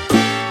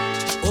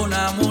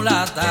una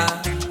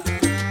mulata,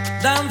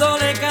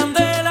 dándole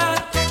candela,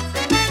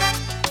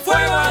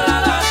 fuego a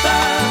la lata.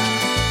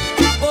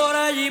 Por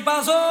allí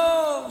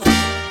pasó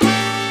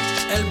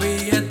el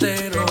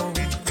billetero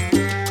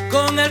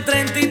con el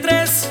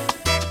 33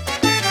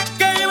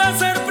 que iba a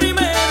ser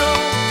primero.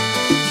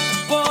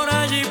 Por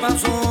allí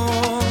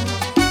pasó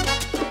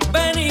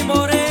Benny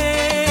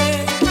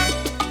Moré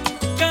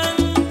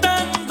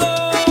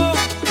cantando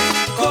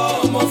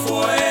como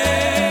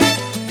fue.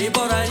 Y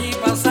por allí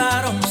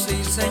pasaron,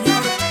 sí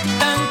señor,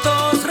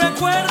 tantos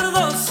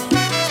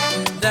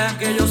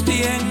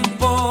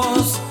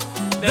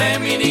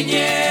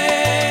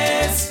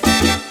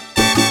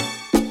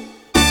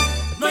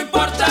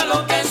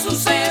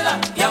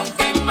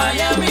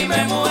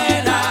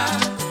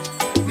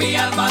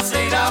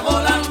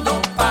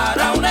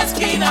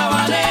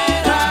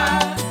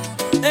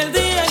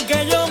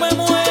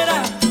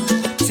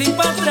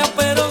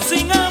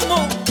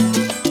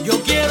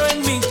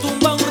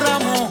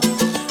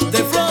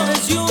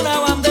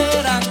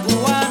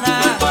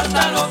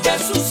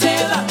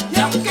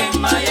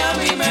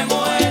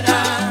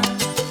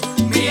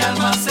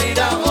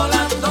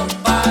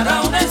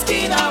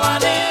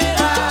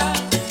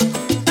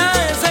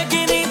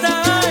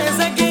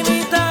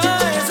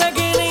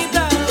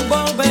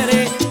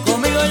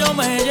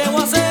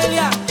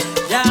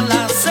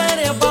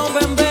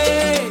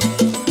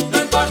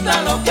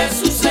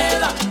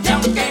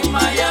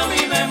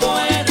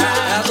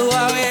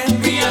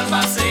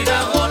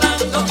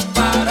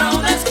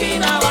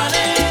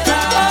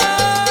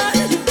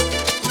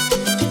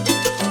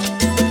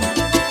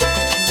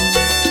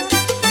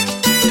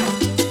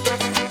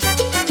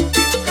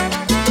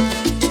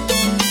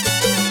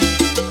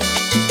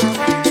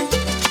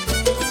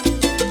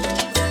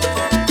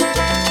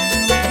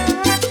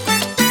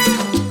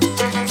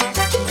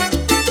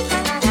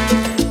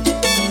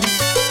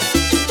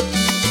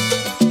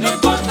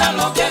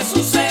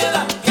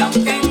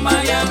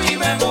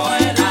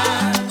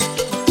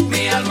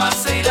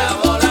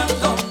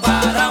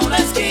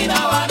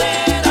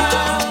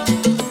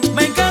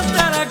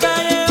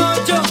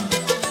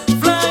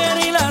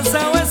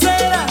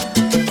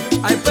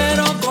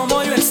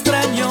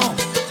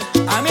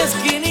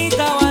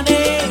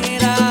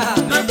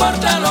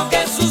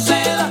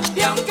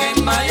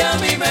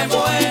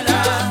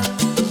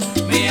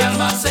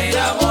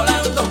será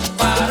volando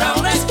para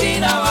una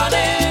esquina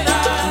habanera.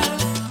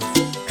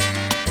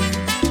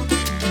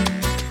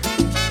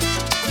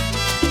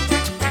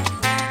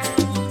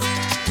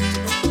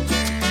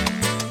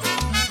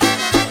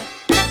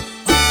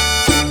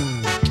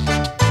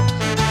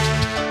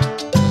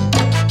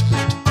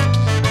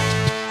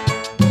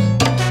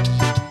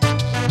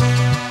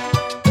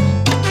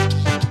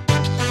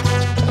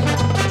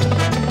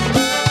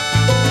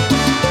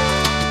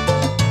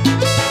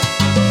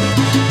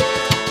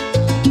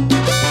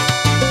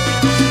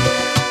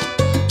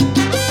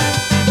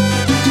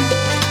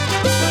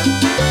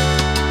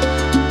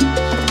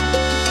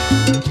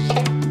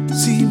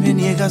 Si me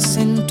niegas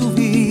en tu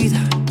vida,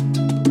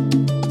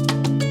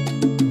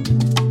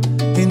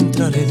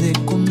 entraré de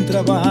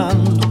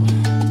contrabando.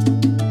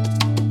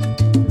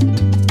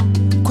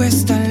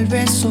 Cuesta el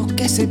beso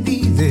que se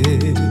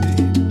pide,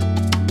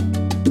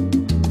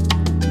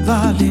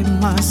 vale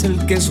más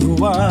el que es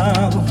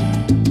robado.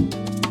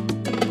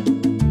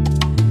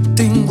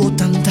 Tengo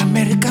tanta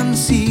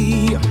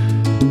mercancía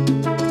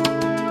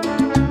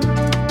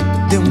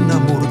de un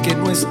amor que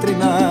no he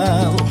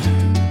estrenado.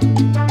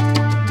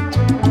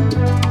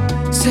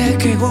 Sé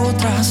que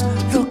otras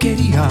lo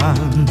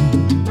querían,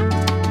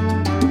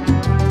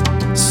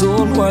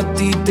 solo a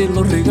ti te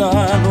lo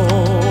regalo.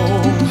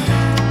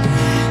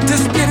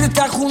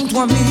 Despierta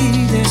junto a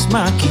mí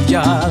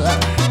desmaquillada,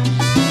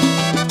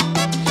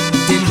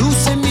 te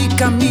luce mi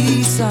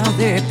camisa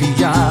de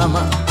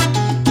pijama.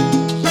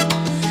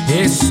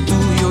 Es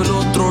tuyo el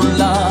otro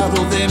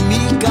lado de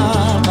mi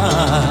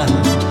cama,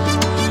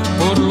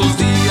 por los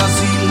días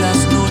y las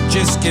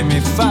noches que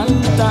me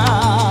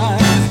faltan.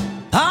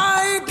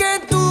 Ay, que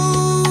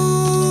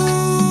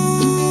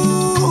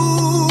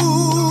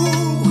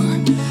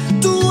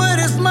tú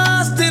eres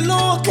más de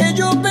lo que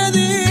yo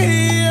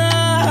pedía.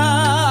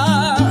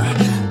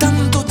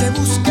 Tanto te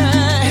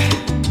busqué,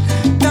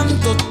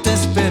 tanto te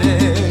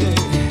esperé,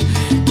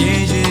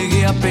 que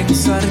llegué a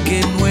pensar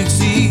que no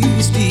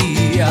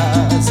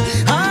existías.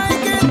 Ay,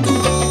 que tú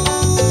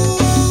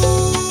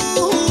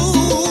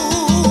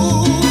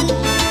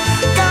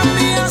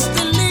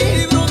cambiaste el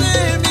libro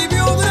de mi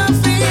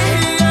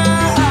biografía.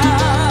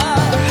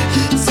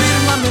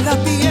 Fírmame la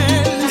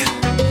piel,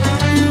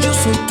 yo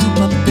soy tu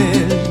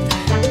papel.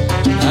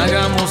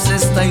 Hagamos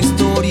esta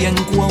historia en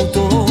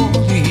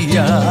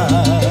coautoría.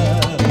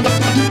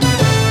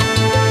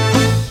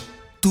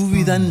 Tu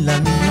vida en la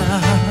mía.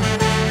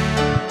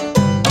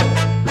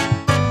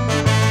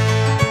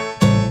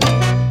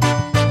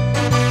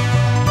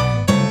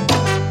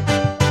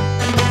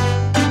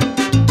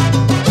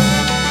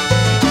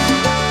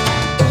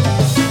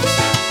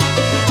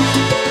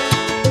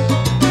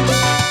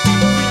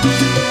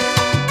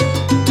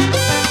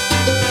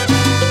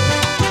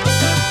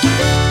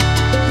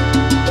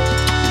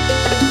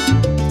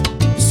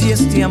 Si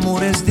este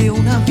amor es de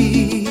una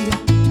vía,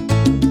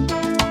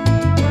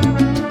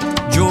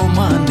 yo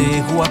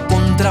manejo a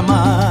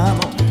contramano.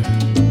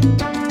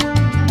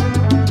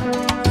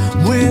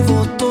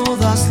 Muevo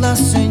todas las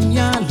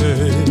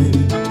señales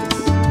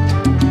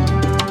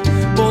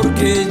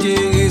porque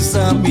llegues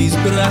a mis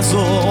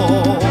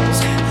brazos.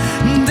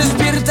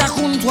 Despierta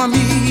junto a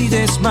mí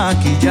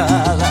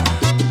desmaquillada,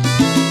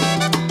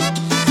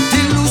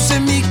 te luce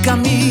mi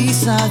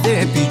camisa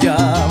de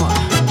pijama.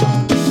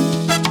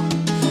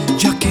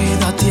 Ya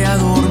quédate a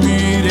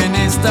dormir en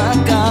esta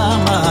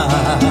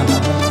cama,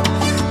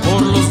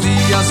 por los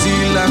días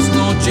y las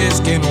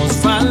noches que nos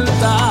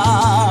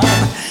faltan.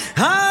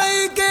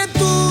 Ay, que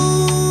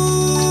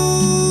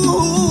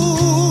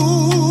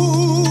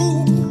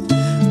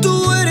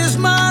tú eres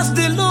más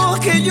de lo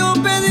que yo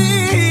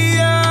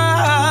pedía.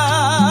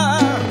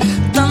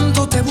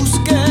 Tanto te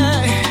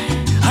busqué,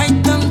 ay,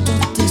 tanto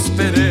te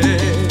esperé,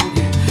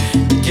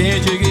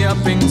 que llegué a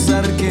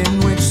pensar que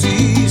no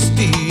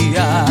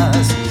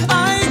existías.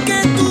 Ay,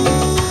 que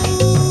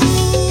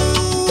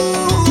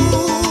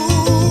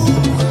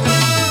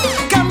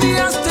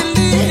cambiaste el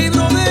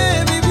libro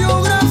de mi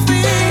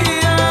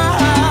biografía.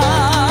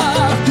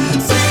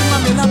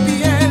 Fírmame la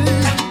piel,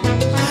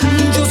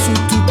 yo soy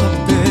tu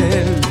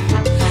papel.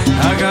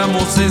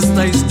 Hagamos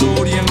esta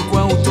historia en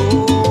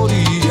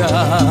coautoría.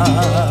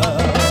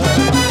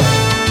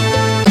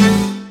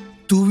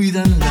 Tu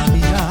vida en la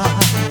mía.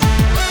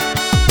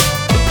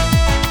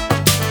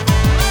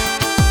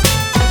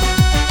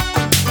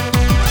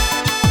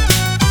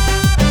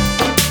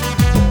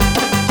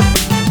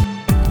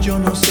 Yo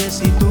no sé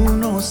si tú,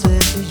 no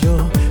sé si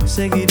yo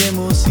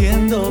seguiremos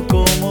siendo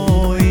como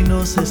hoy.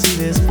 No sé si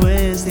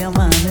después de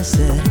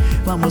amanecer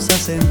vamos a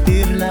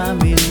sentir la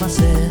misma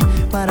sed.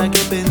 ¿Para qué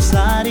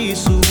pensar y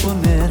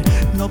suponer?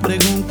 No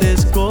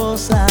preguntes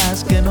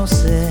cosas que no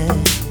sé.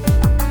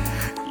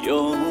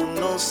 Yo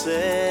no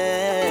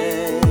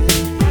sé.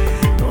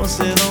 No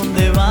sé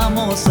dónde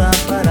vamos a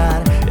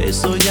parar,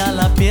 eso ya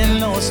la piel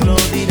nos lo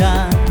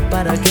dirá.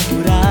 ¿Para qué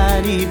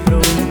jurar y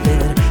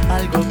prometer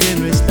algo que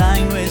no está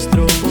en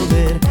nuestro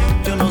poder?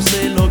 Yo no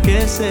sé lo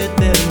que es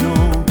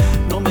eterno,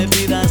 no me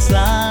pidas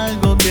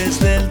algo que es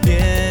del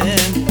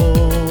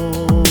tiempo.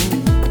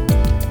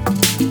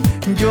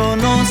 Yo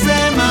no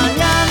sé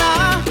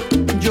mañana,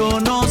 yo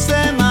no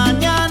sé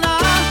mañana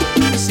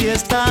si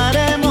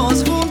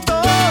estaremos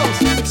juntos,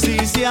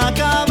 si se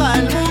acaba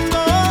el mundo.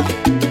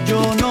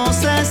 Yo no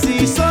sé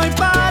si soy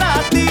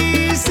para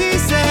ti, si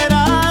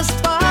serás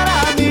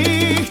para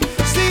mí,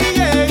 si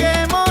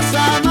lleguemos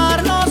a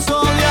amarnos,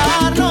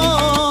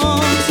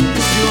 odiarnos.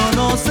 Yo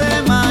no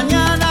sé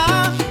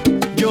mañana,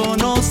 yo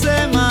no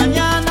sé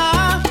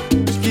mañana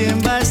quién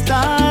va a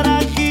estar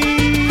aquí.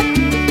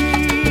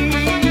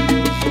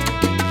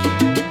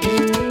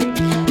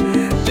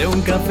 De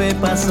un café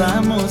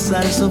pasamos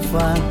al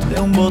sofá, de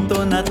un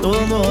botón a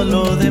todo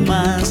lo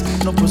demás.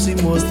 No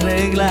pusimos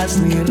reglas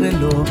ni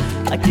reloj,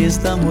 aquí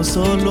estamos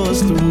solos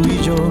tú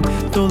y yo.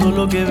 Todo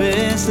lo que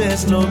ves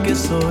es lo que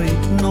soy,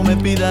 no me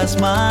pidas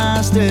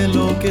más de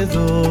lo que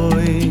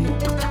doy.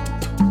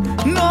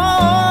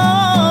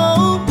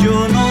 No,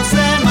 yo no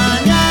sé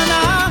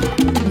mañana,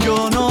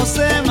 yo no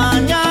sé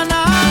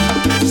mañana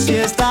si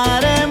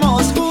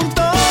estaremos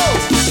juntos,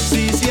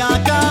 si se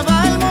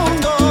acaba el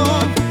mundo.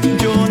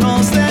 Yo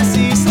no sé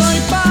si soy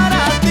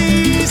para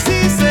ti,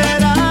 si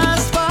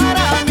serás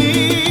para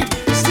mí,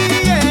 si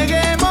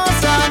lleguemos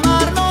a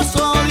amarnos,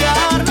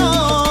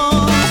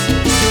 odiarnos.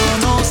 Yo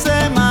no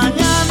sé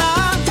mañana,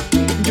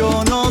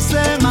 yo no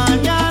sé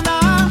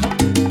mañana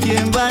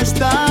quién va a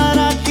estar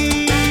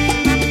aquí.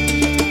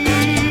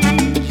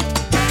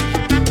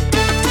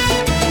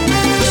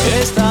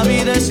 Esta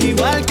vida es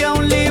igual que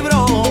un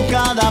libro,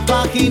 cada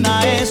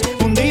página es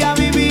un día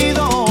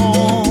vivido.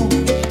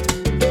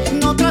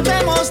 No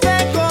tratemos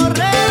de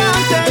correr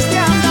antes de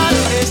andar,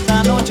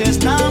 esta noche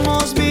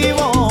estamos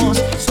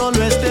vivos,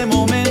 solo este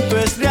momento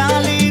es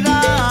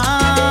realidad.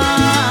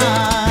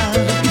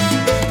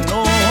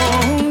 No,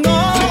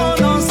 no,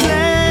 no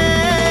sé.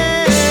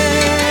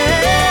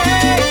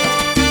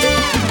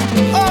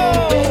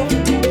 Oh.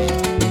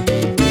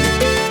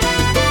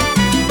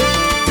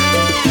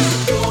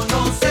 Yo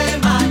no sé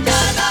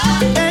mañana,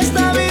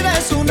 Esta vida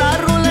es una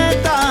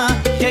ruleta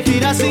que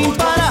gira sin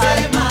parar.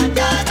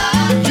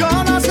 Yo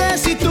no sé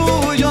si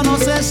tú, yo no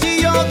sé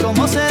si yo,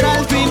 cómo será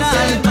el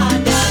final.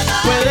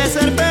 Puede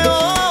ser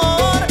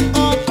peor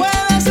o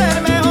puede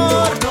ser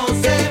mejor.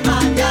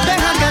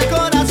 Deja que el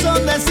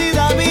corazón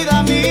decida,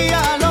 vida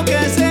mía, lo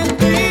que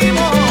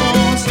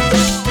sentimos.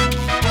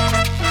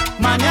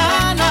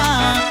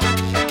 Mañana,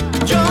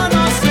 yo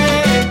no sé.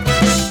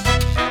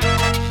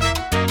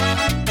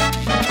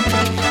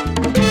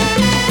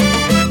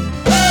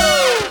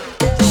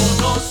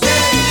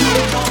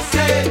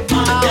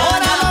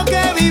 Ahora lo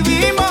que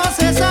vivimos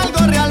es algo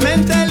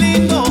realmente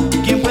lindo.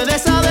 ¿Quién puede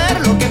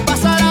saber lo que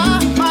pasará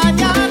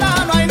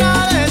mañana? No hay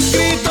nada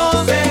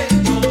escrito.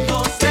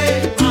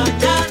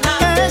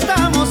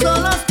 Estamos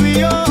solos tú y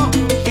yo,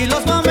 y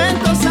los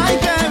momentos hay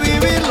que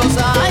vivirlos,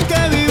 hay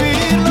que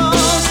vivirlos.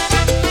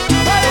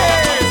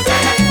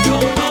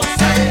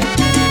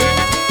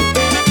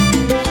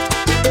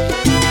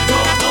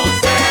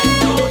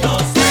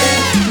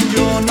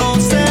 Yo no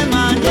sé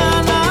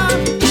mañana,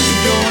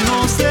 yo no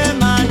sé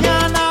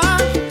mañana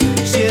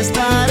si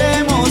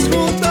estaremos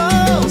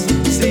juntos,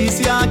 si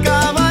se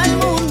acaba el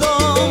mundo.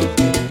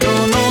 Yo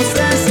no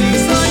sé si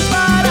soy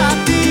para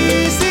ti,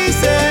 si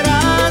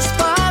serás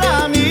para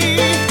mí,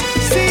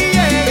 si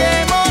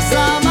lleguemos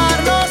a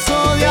amarnos,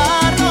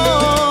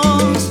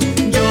 odiarnos.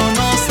 Yo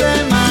no sé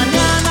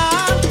mañana,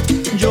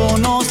 yo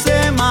no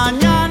sé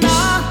mañana.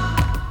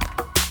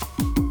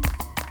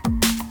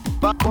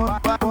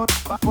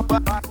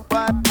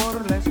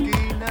 Por la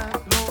esquina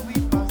lo vi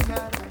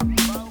pasar.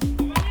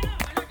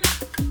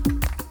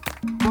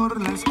 Por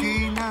la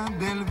esquina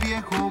del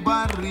viejo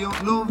barrio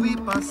lo vi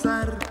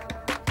pasar.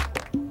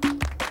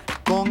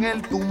 Con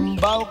el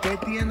tumbao que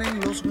tienen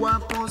los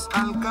guapos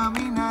al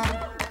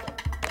caminar.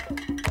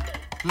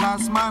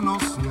 Las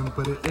manos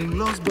siempre en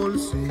los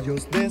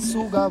bolsillos de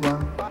su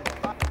gabán.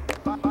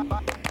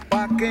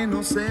 Pa' que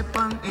no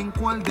sepan en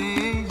cuál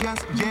de ellas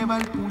lleva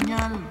el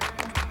puñal.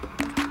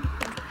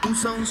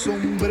 Usa un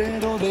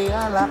sombrero de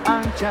ala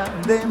ancha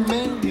de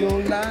medio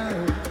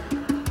lado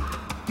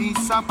y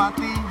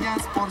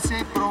zapatillas por si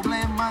hay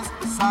problemas,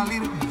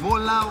 salir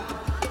volado.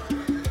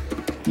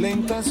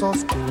 Lentes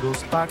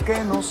oscuros pa'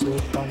 que no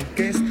sepan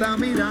que está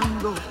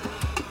mirando,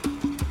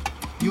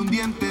 y un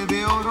diente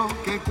de oro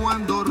que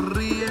cuando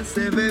ríe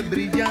se ve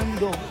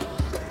brillando.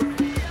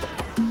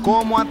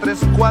 Como a 3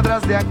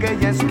 cuadras de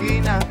aquella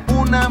esquina,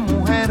 una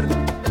mujer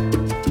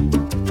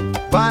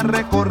va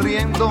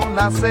recorriendo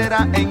la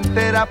acera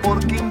entera por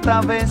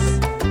 5ª vez,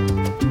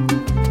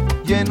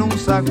 y en un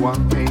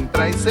zaguán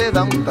entra y se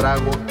da un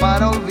trago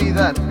para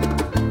olvidar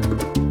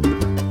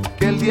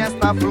que el día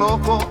está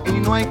flojo y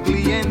no hay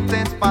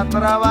clientes para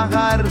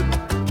trabajar.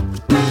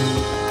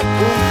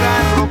 Un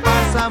carro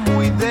pasa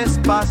muy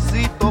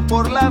despacito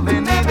por la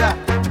avenida,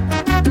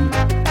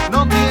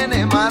 no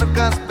tiene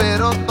marcas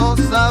pero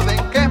todos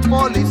saben que es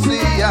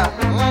policía.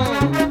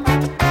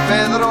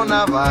 Pedro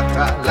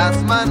Navaja,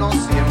 las manos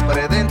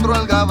siempre dentro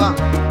al gabán.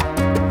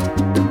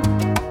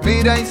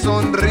 Mira y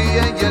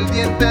sonríe y el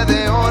diente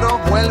de oro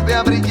vuelve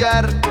a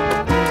brillar.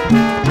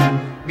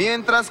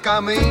 Mientras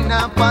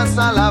camina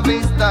pasa la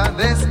vista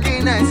de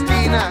esquina a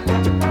esquina.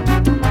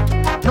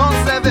 No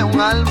se ve un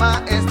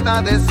alma,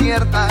 está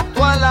desierta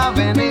toda la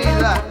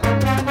avenida.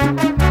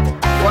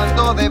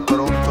 Cuando de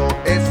pronto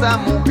esa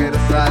mujer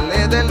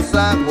sale del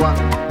zaguán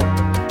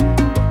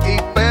y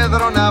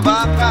Pedro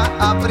Navaja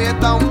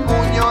aprieta un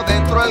puño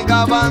dentro del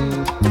gabán.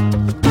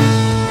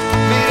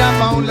 Mira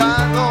pa' un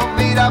lado,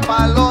 mira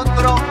pa' el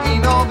otro y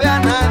no ve a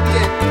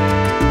nadie.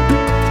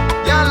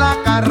 Ya la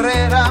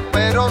carrera,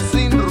 pero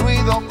sin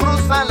ruido,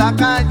 cruza la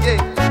calle.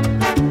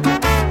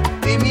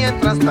 Y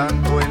mientras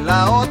tanto en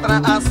la otra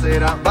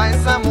acera va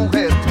esa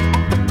mujer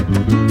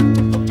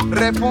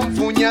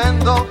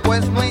refunfuñando,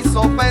 pues no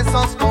hizo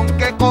pesos con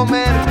qué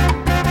comer.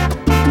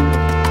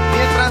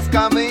 Mientras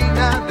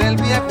camina del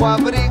viejo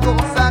abrigo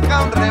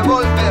saca un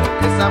revólver.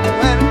 Esa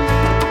mujer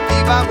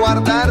iba a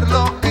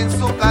guardarlo en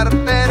su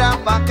cartera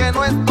pa' que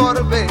no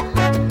estorbe.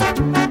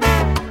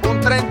 Un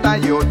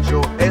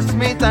 38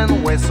 Smith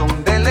 &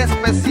 Wesson del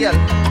especial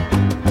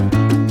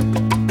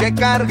que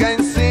carga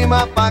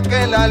encima pa'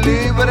 que la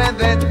libre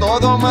de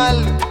todo mal.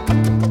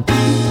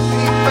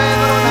 Y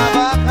Pedro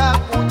Navaja,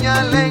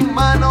 puñal en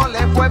mano,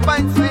 le fue pa'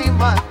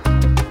 encima.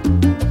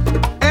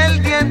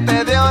 El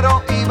diente de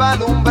oro iba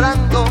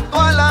alumbrando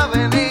toda la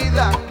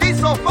avenida.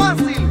 Quiso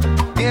fácil,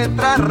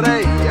 mientras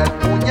reía el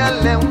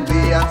puñal le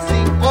hundía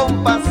sin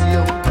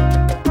compasión.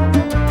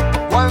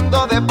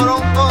 Cuando de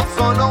pronto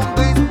sonó un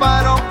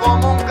disparo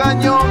como un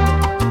cañón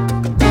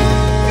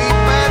y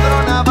Pedro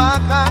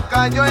Navaja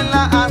cayó en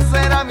la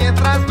acera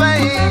mientras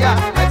veía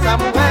a esa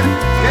mujer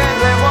que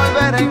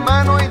revólver en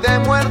mano y de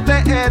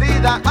muerte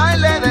herida. Ay,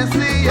 le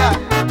decía,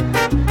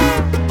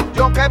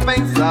 yo que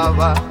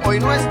pensaba, hoy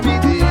no es mi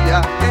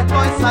día,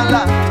 estoy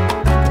salada.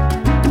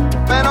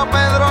 Pero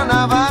Pedro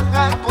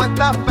Navaja, tú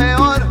estás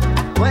peor,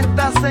 tú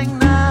estás en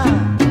nada.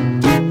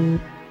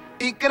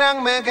 Y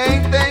créanme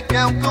gente que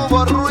aunque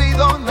hubo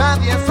ruido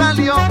nadie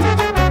salió.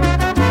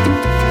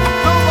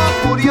 No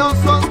hubo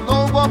curiosos,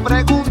 no hubo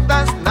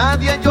preguntas,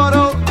 nadie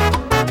lloró.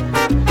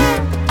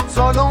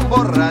 Solo un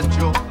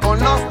borracho con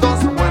los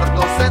dos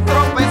muertos se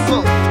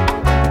tropezó.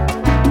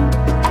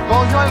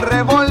 Cogió el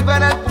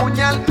revólver, el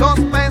puñal, los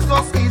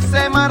pesos y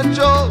se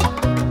marchó.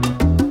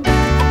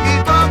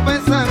 Y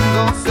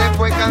tropezando se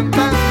fue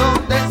cantando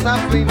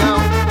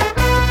desafinado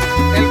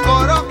el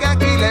coro que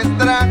aquí les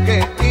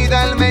traje y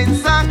da el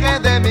mensaje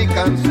de mi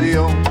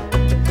canción.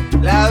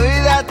 La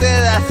vida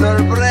te da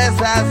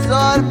sorpresas,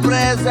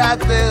 sorpresas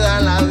te da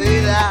la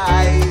vida,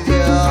 ay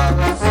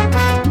Dios.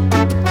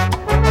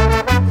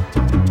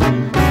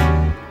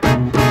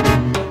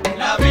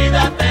 La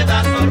vida te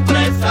da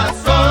sorpresas,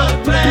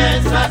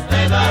 sorpresas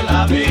te da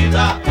la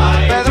vida,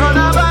 ay Pedro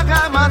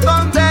Navaja,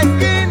 matón de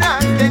esquina,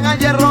 quien a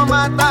hierro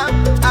mata,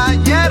 a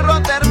hierro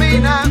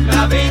termina.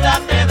 La vida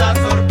te da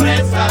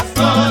sorpresas,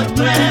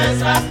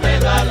 sorpresas te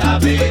da la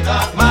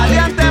vida.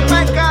 Maleante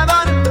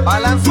pescador,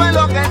 balanza